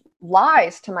these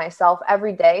lies to myself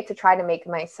every day to try to make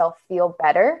myself feel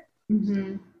better.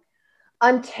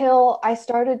 Until I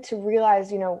started to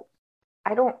realize,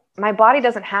 my body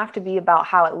doesn't have to be about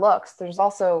how it looks. There's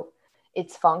also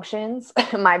its functions,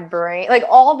 my brain, like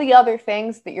all the other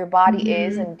things that your body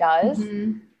is and does.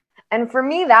 And for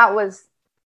me, that was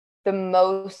the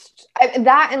most,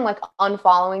 that and like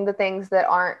unfollowing the things that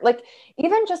aren't like,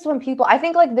 even just when people, I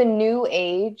think like the new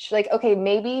age, like, okay,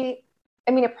 maybe,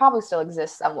 I mean, it probably still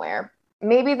exists somewhere.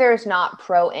 Maybe there's not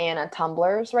pro Anna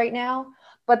Tumblrs right now,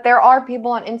 but there are people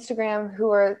on Instagram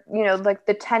who are, like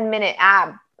the 10-minute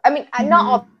ab. I mean, not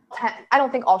all 10, I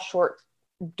don't think all short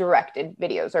directed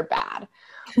videos are bad,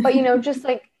 but just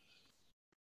like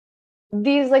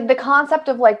these, like the concept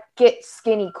of like get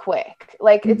skinny quick,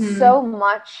 like it's so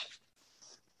much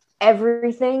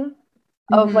everything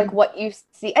of like what you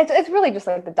see. It's really just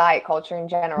like the diet culture in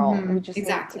general. We just need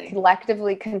to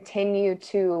collectively continue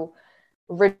to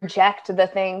reject the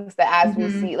things that as we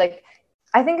see, like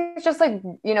I think it's just like,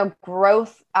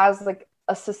 growth as like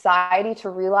a society to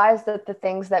realize that the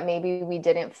things that maybe we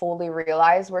didn't fully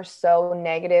realize were so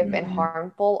negative and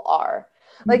harmful are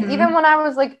like, even when I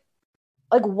was like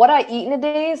what I eat in a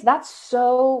day is, that's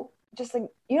so just like,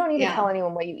 you don't need to tell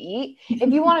anyone what you eat. If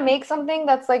you want to make something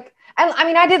that's like, and I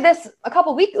mean, I did this a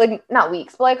couple weeks, like not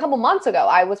weeks, but like a couple months ago,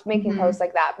 I was making posts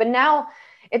like that. But now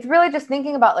it's really just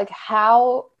thinking about like,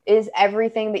 how is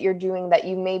everything that you're doing that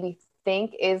you maybe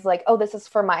think is like, oh, this is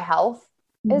for my health.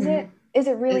 Is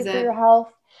it really for your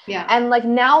health? Yeah. And like,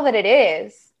 now that it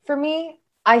is for me,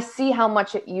 I see how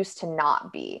much it used to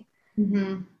not be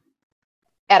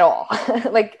at all.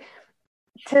 Like,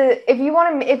 if you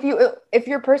want to, if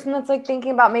you're a person that's like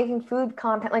thinking about making food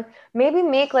content, like maybe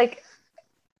make like,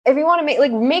 if you want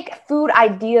to make food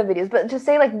idea videos, but just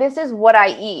say like, this is what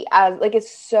I eat, as like,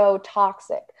 it's so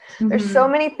toxic. There's so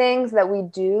many things that we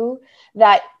do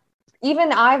that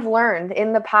even I've learned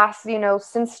in the past,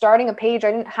 since starting a page. I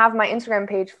didn't have my Instagram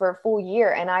page for a full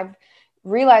year, and I've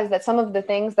realized that some of the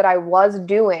things that I was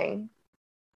doing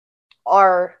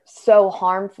are so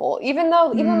harmful, even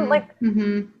though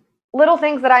little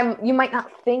things that you might not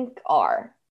think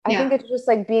are. I think it's just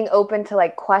like being open to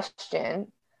like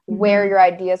question where your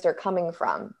ideas are coming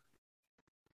from.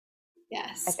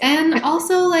 Yes. And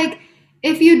also like,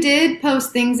 if you did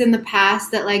post things in the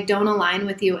past that like don't align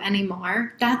with you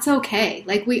anymore, that's okay.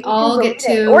 Like we all get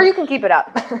to, or you can keep it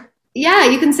up. Yeah,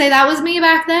 you can say that was me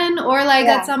back then, or like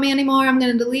that's not me anymore, I'm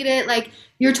going to delete it. Like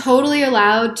you're totally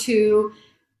allowed to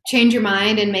change your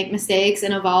mind and make mistakes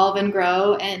and evolve and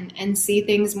grow and see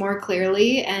things more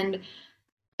clearly. And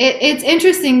it's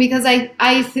interesting because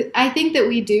I think that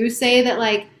we do say that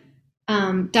like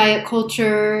diet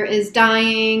culture is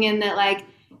dying and that like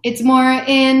it's more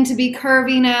in to be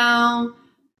curvy now.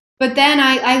 But then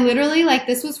I literally, like,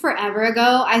 this was forever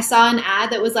ago, I saw an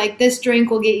ad that was like, this drink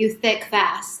will get you thick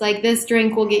fast. Like, this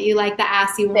drink will get you, like, the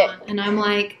ass you want. And I'm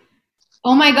like,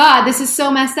 oh, my God, this is so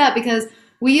messed up because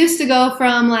we used to go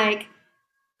from, like,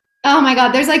 oh, my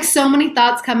God, there's, like, so many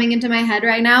thoughts coming into my head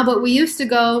right now. But we used to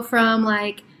go from,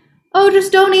 like, oh,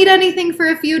 just don't eat anything for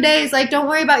a few days. Like, don't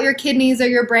worry about your kidneys or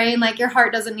your brain. Like, your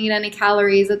heart doesn't need any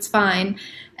calories. It's fine.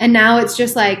 And now it's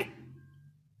just like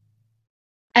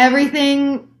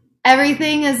everything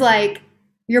is like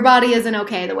your body isn't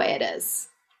okay the way it is.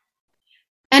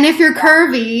 And if you're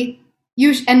curvy,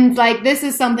 and like this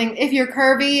is something, if you're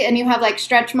curvy and you have like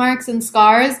stretch marks and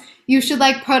scars, you should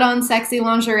like put on sexy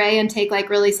lingerie and take like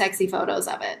really sexy photos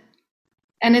of it.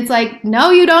 And it's like, no,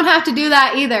 you don't have to do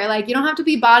that either. Like, you don't have to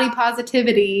be body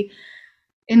positivity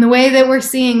in the way that we're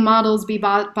seeing models be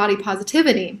body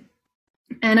positivity.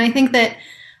 And I think that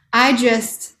I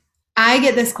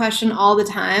get this question all the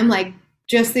time. Like,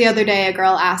 just the other day, a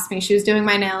girl asked me, she was doing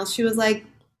my nails. She was like,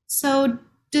 so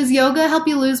does yoga help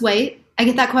you lose weight? I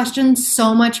get that question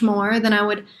so much more than I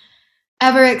would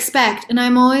ever expect. And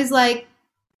I'm always like,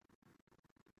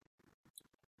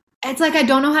 it's like I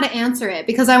don't know how to answer it,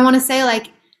 because I want to say like,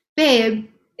 babe,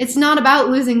 it's not about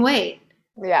losing weight.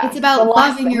 Yeah. It's about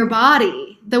loving your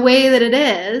body the way that it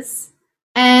is,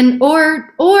 and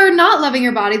or not loving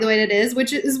your body the way that it is,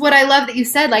 which is what I love that you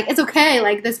said. Like, it's okay.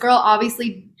 Like, this girl,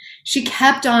 obviously, she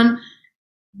kept on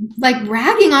like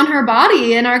ragging on her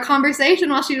body in our conversation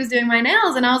while she was doing my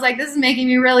nails. And I was like, this is making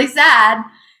me really sad.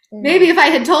 Mm-hmm. Maybe if I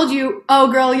had told you,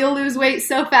 oh girl, you'll lose weight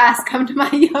so fast, come to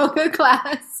my yoga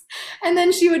class. And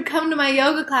then she would come to my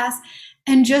yoga class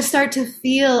and just start to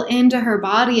feel into her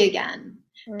body again.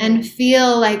 Mm-hmm. And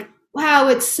feel like, wow,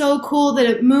 it's so cool that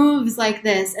it moves like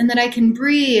this, and that I can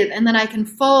breathe, and that I can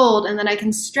fold, and that I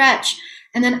can stretch.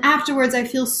 And then afterwards I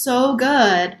feel so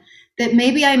good that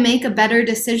maybe I make a better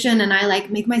decision, and I like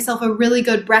make myself a really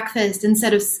good breakfast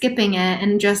instead of skipping it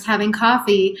and just having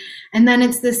coffee. And then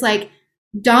it's this like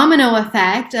domino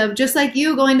effect of just like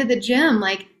you going to the gym.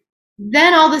 Like,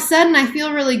 then all of a sudden I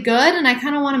feel really good, and I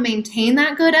kind of want to maintain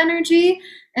that good energy.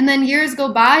 And then years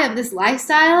go by of this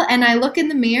lifestyle, and I look in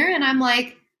the mirror and I'm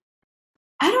like,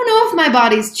 I don't know if my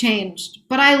body's changed,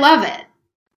 but I love it.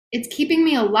 It's keeping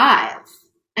me alive,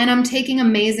 and I'm taking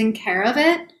amazing care of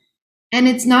it. And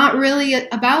it's not really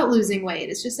about losing weight.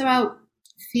 It's just about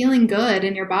feeling good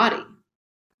in your body.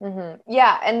 Mm-hmm.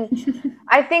 Yeah. And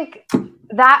I think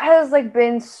that has like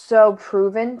been so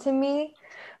proven to me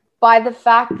by the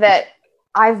fact that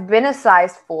I've been a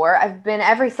size 4. I've been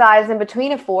every size in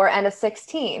between a 4 and a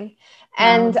 16.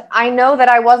 And I know that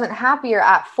I wasn't happier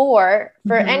at 4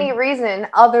 for any reason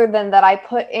other than that I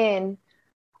put in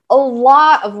a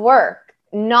lot of work,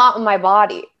 not on my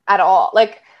body at all.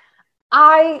 Like,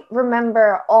 I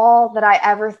remember all that I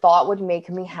ever thought would make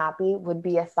me happy would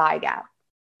be a thigh gap.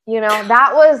 You know,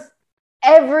 that was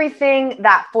everything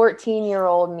that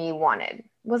 14-year-old me wanted,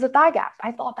 was a thigh gap.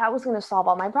 I thought that was going to solve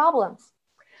all my problems.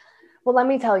 Well, let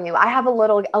me tell you, I have a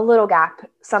little gap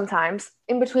sometimes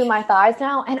in between my thighs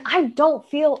now, and I don't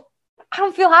feel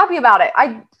happy about it.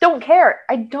 I don't care.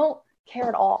 I don't care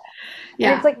at all. Yeah.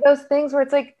 And it's like those things where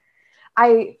it's like,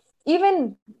 I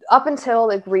even up until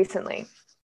like recently,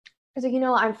 I was like, you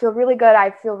know, I feel really good. I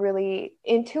feel really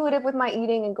intuitive with my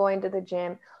eating and going to the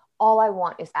gym. All I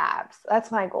want is abs.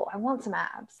 That's my goal. I want some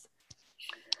abs.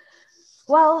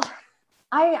 Well,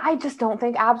 I just don't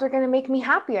think abs are going to make me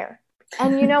happier.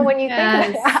 And, you know, when you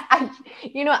think,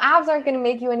 abs aren't going to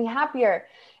make you any happier.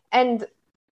 And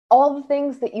all the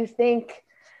things that you think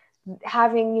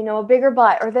having, you know, a bigger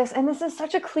butt or this, and this is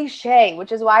such a cliche,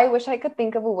 which is why I wish I could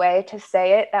think of a way to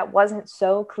say it that wasn't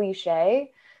so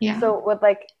cliche. Yeah. So it would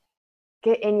like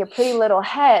get in your pretty little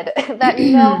head that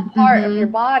no part of your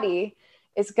body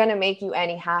is going to make you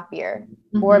any happier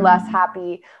or less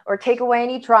happy, or take away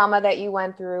any trauma that you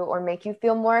went through, or make you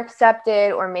feel more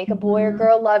accepted, or make a boy or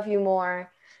girl love you more.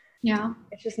 Yeah.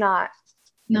 It's just not.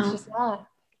 No. It's just not.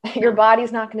 Your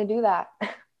body's not going to do that.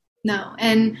 No.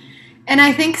 And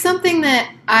I think something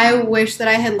that I wish that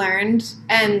I had learned,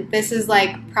 and this is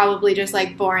like probably just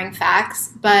like boring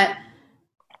facts, but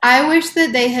I wish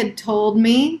that they had told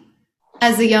me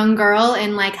as a young girl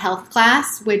in like health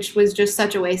class, which was just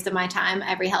such a waste of my time,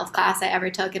 every health class I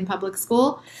ever took in public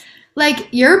school. Like,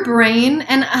 your brain,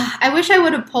 and I wish I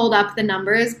would have pulled up the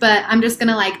numbers, but I'm just going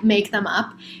to like make them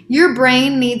up. Your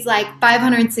brain needs like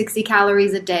 560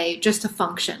 calories a day just to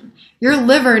function. Your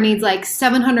liver needs like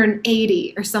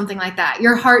 780 or something like that.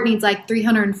 Your heart needs like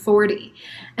 340.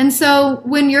 And so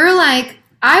when you're like,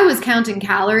 I was counting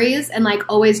calories and like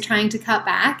always trying to cut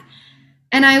back.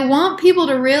 And I want people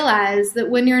to realize that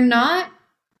when you're not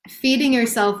feeding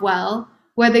yourself well,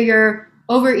 whether you're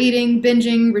overeating,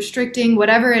 binging, restricting,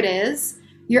 whatever it is,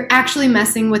 you're actually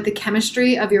messing with the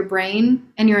chemistry of your brain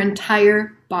and your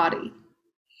entire body.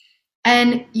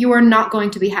 And you are not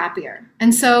going to be happier.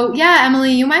 And so, yeah,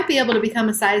 Emily, you might be able to become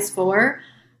a size 4,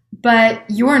 but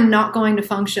you're not going to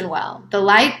function well. The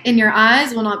light in your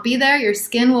eyes will not be there. Your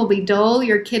skin will be dull.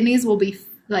 Your kidneys will be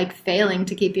like failing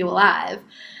to keep you alive.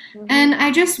 Mm-hmm. And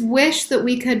I just wish that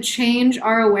we could change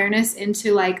our awareness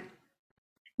into like,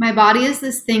 my body is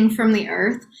this thing from the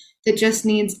earth that just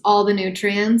needs all the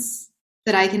nutrients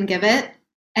that I can give it.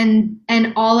 And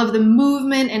all of the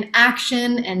movement and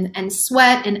action and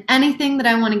sweat and anything that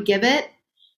I want to give it,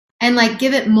 and like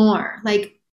give it more.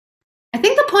 Like, I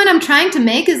think the point I'm trying to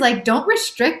make is like, don't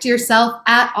restrict yourself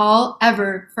at all,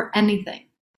 ever, for anything.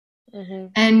 Mm-hmm.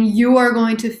 And you are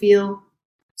going to feel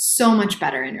so much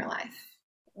better in your life.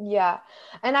 Yeah.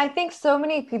 And I think so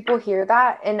many people hear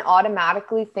that and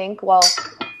automatically think, well,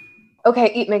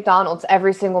 okay, eat McDonald's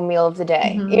every single meal of the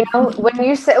day. Mm-hmm. You know,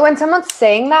 when someone's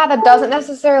saying that, that doesn't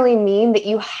necessarily mean that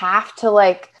you have to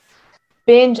like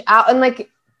binge out and like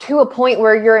to a point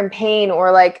where you're in pain,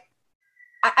 or like,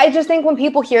 I just think when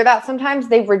people hear that, sometimes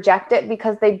they reject it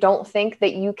because they don't think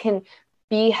that you can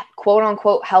be quote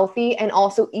unquote healthy and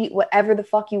also eat whatever the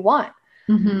fuck you want.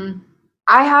 Mm-hmm.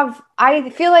 I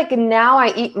feel like now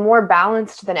I eat more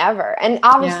balanced than ever, and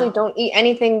obviously don't eat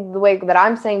anything the way that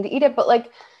I'm saying to eat it, but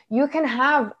like, you can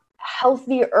have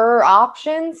healthier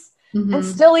options and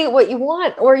still eat what you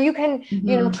want. Or you can,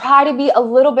 you know, try to be a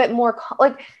little bit more,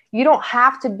 like, you don't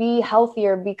have to be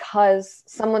healthier because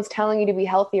someone's telling you to be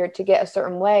healthier to get a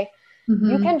certain way.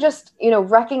 You can just, you know,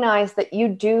 recognize that you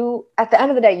do, at the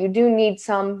end of the day, you do need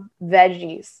some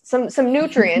veggies, some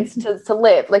nutrients to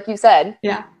live, like you said.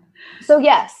 Yeah. So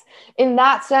yes, in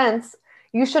that sense,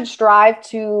 you should strive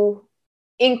to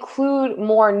include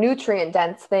more nutrient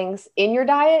dense things in your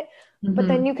diet, but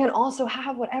then you can also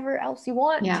have whatever else you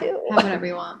want too. Have whatever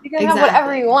you want. You can have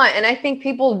whatever you want. And I think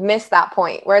people miss that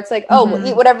point where it's like, oh, well,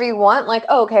 eat whatever you want. Like,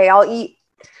 oh, okay, I'll eat.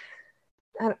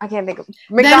 I can't think of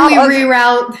McDonald's.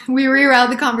 Then we reroute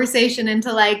the conversation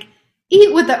into like,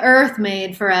 eat what the earth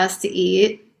made for us to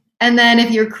eat. And then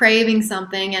if you're craving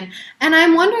something, and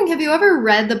I'm wondering, have you ever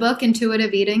read the book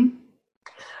Intuitive Eating?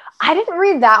 I didn't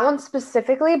read that one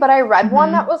specifically, but I read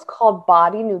one that was called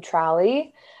Body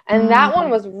Neutrality. And that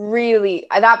one was really,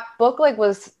 that book like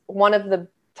was one of the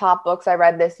top books I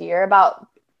read this year about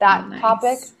that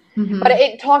topic. But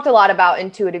it talked a lot about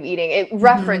intuitive eating. It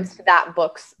referenced that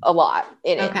books a lot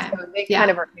in it. Okay. So they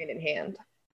kind of are hand in hand.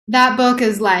 That book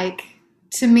is like,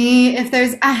 to me, if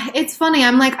there's, it's funny.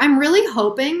 I'm like, I'm really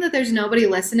hoping that there's nobody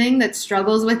listening that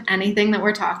struggles with anything that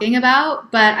we're talking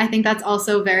about. But I think that's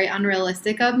also very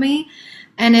unrealistic of me.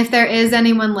 And if there is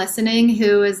anyone listening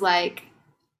who is like,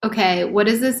 okay, what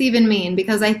does this even mean?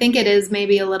 Because I think it is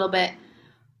maybe a little bit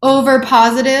over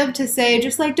positive to say,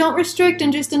 just like, don't restrict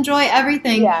and just enjoy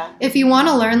everything. Yeah. If you want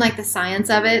to learn like the science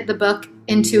of it, the book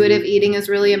Intuitive Eating is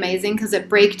really amazing because it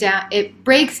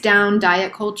breaks down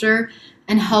diet culture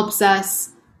and helps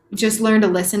us just learn to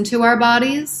listen to our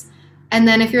bodies. And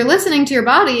then if you're listening to your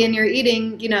body and you're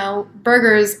eating, you know,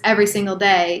 burgers every single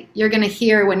day, you're going to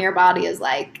hear when your body is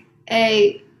like,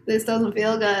 hey, this doesn't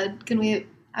feel good.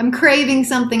 I'm craving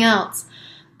something else.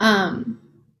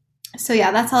 So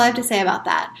yeah, that's all I have to say about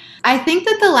that. I think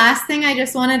that the last thing I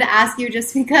just wanted to ask you,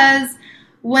 just because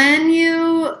when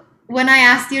I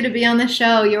asked you to be on the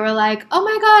show, you were like, oh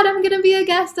my God, I'm going to be a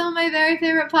guest on my very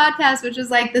favorite podcast, which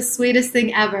is like the sweetest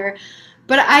thing ever.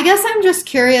 But I guess I'm just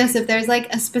curious if there's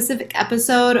like a specific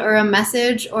episode or a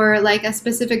message or like a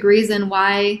specific reason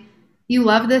why you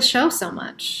love this show so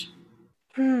much.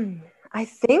 I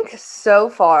think so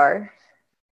far,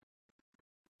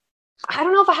 I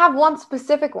don't know if I have one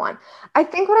specific one. I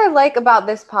think what I like about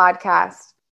this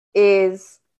podcast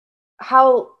is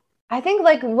how, I think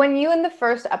like when you in the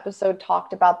first episode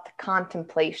talked about the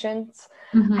contemplations,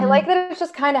 I like that it's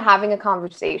just kind of having a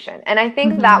conversation. And I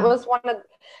think that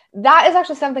is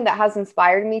actually something that has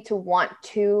inspired me to want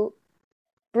to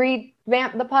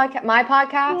revamp my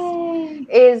podcast.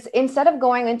 Is instead of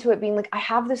going into it being like, I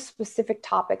have this specific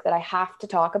topic that I have to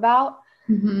talk about,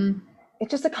 it's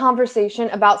just a conversation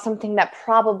about something that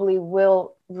probably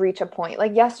will reach a point.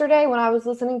 Like yesterday when I was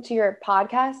listening to your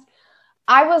podcast,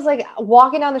 I was like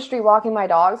walking down the street, walking my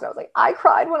dogs. And I was like, I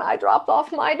cried when I dropped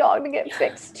off my dog to get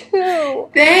fixed too.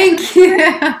 Thank you.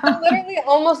 I literally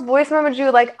almost voice messaged you.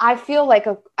 Like, I feel like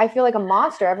a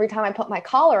monster every time I put my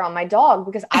collar on my dog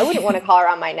because I wouldn't want a collar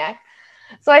on my neck.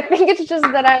 So I think it's just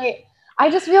that I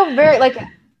just feel very like,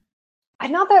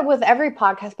 not that with every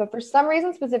podcast, but for some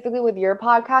reason, specifically with your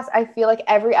podcast, I feel like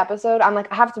every episode, I'm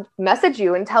like, I have to message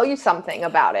you and tell you something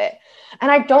about it. And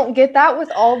I don't get that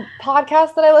with all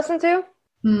podcasts that I listen to.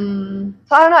 So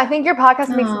I don't know. I think your podcast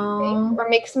makes me think, or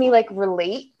makes me like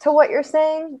relate to what you're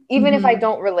saying, even if I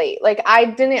don't relate. Like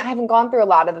I haven't gone through a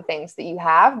lot of the things that you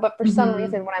have, but for some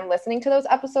reason, when I'm listening to those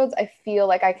episodes, I feel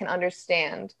like I can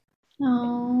understand.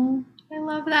 Oh, I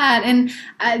love that. And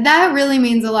that really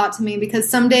means a lot to me, because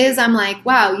some days I'm like,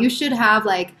 wow, you should have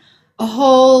like a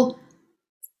whole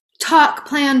talk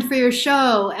planned for your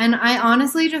show. And I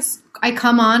honestly I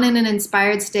come on in an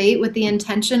inspired state with the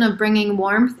intention of bringing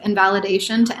warmth and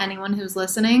validation to anyone who's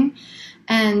listening.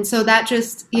 And so that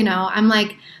just, I'm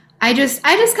like, I just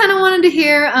kind of wanted to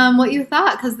hear what you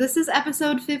thought, because this is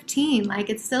episode 15. Like,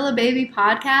 it's still a baby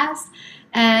podcast.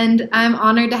 And I'm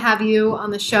honored to have you on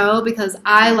the show because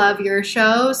I love your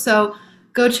show. So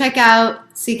go check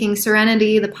out Seeking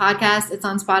Serenity, the podcast. It's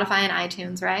on Spotify and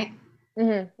iTunes, right?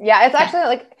 Mm-hmm. Yeah, it's actually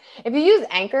like, if you use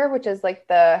Anchor, which is like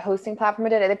the hosting platform,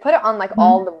 they put it on like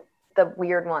all the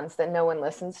weird ones that no one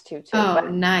listens to too. Oh, but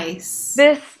nice.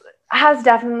 This has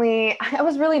definitely, I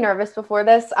was really nervous before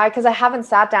this because I haven't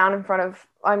sat down in front of,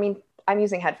 I'm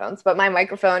using headphones, but my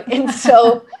microphone in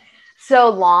so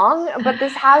long. But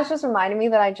this has just reminded me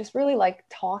that I just really like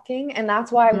talking. And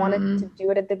that's why I wanted to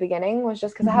do it at the beginning, was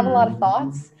just because I have a lot of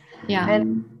thoughts. Yeah.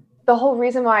 And the whole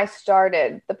reason why I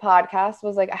started the podcast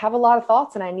was like, I have a lot of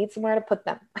thoughts and I need somewhere to put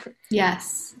them.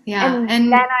 Yes. Yeah.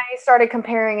 And then I started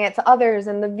comparing it to others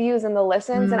and the views and the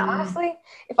listens. And honestly,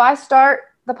 if I start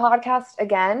the podcast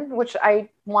again, which I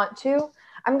want to,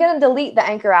 I'm going to delete the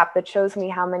Anchor app that shows me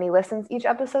how many listens each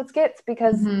episode gets,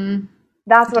 because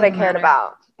that's what I cared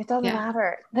about. It doesn't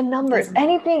matter. The numbers,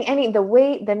 the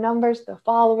weight, the numbers, the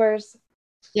followers.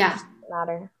 Yeah. Doesn't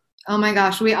matter. Oh my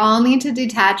gosh. We all need to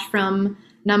detach from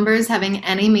numbers having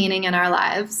any meaning in our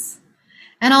lives.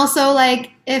 And also,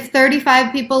 like, if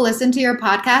 35 people listen to your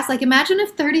podcast, like, imagine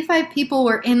if 35 people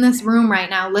were in this room right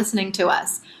now listening to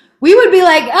us. We would be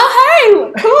like,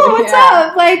 oh, hey, cool, what's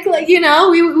up? Like,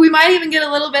 we might even get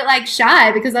a little bit, like,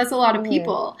 shy, because that's a lot of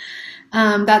people.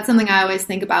 That's something I always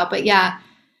think about. But, yeah,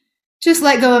 just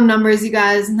let go of numbers, you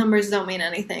guys. Numbers don't mean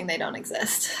anything. They don't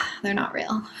exist. They're not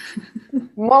real.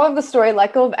 Moral of the story,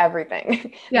 let go of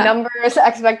everything. Yeah. Numbers,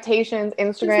 expectations,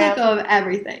 Instagram. Just let go of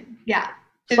everything. Yeah.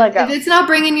 If it's not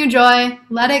bringing you joy,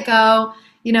 let it go.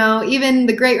 Even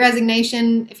the Great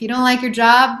Resignation, if you don't like your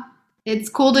job, it's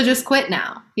cool to just quit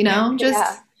now.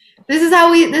 This is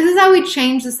how we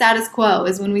change the status quo,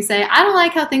 is when we say, I don't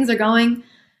like how things are going,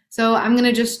 so I'm going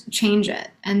to just change it.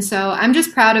 And so I'm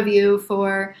just proud of you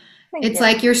for,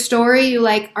 like your story, you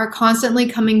like are constantly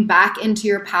coming back into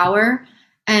your power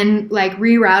and like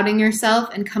rerouting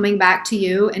yourself and coming back to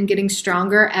you and getting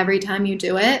stronger every time you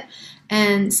do it.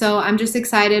 And so I'm just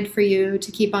excited for you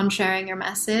to keep on sharing your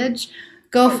message.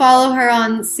 Go follow her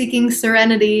on Seeking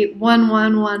Serenity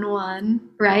 1111,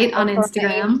 right, on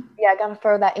Instagram. Yeah, gotta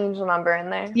throw that angel number in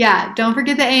there. Yeah, don't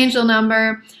forget the angel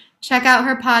number. Check out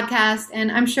her podcast,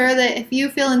 and I'm sure that if you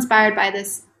feel inspired by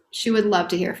this, she would love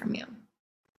to hear from you.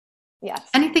 Yes.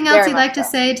 Anything else you'd like to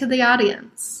say to the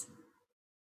audience?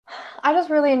 I just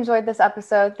really enjoyed this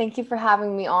episode. Thank you for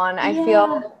having me on. I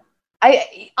feel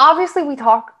obviously we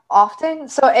talk often,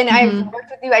 so I've worked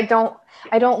with you. I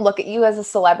don't look at you as a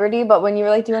celebrity, but when you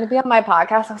were like, do you want to be on my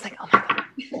podcast? I was like, oh my god,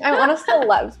 I want a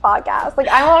celebs podcast. Like,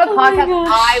 I want a podcast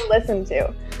I listen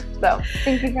to. So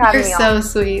thank you for having me on. You're so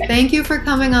sweet. Thank you for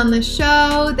coming on the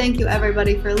show. Thank you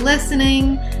everybody for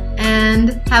listening,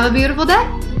 and have a beautiful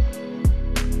day.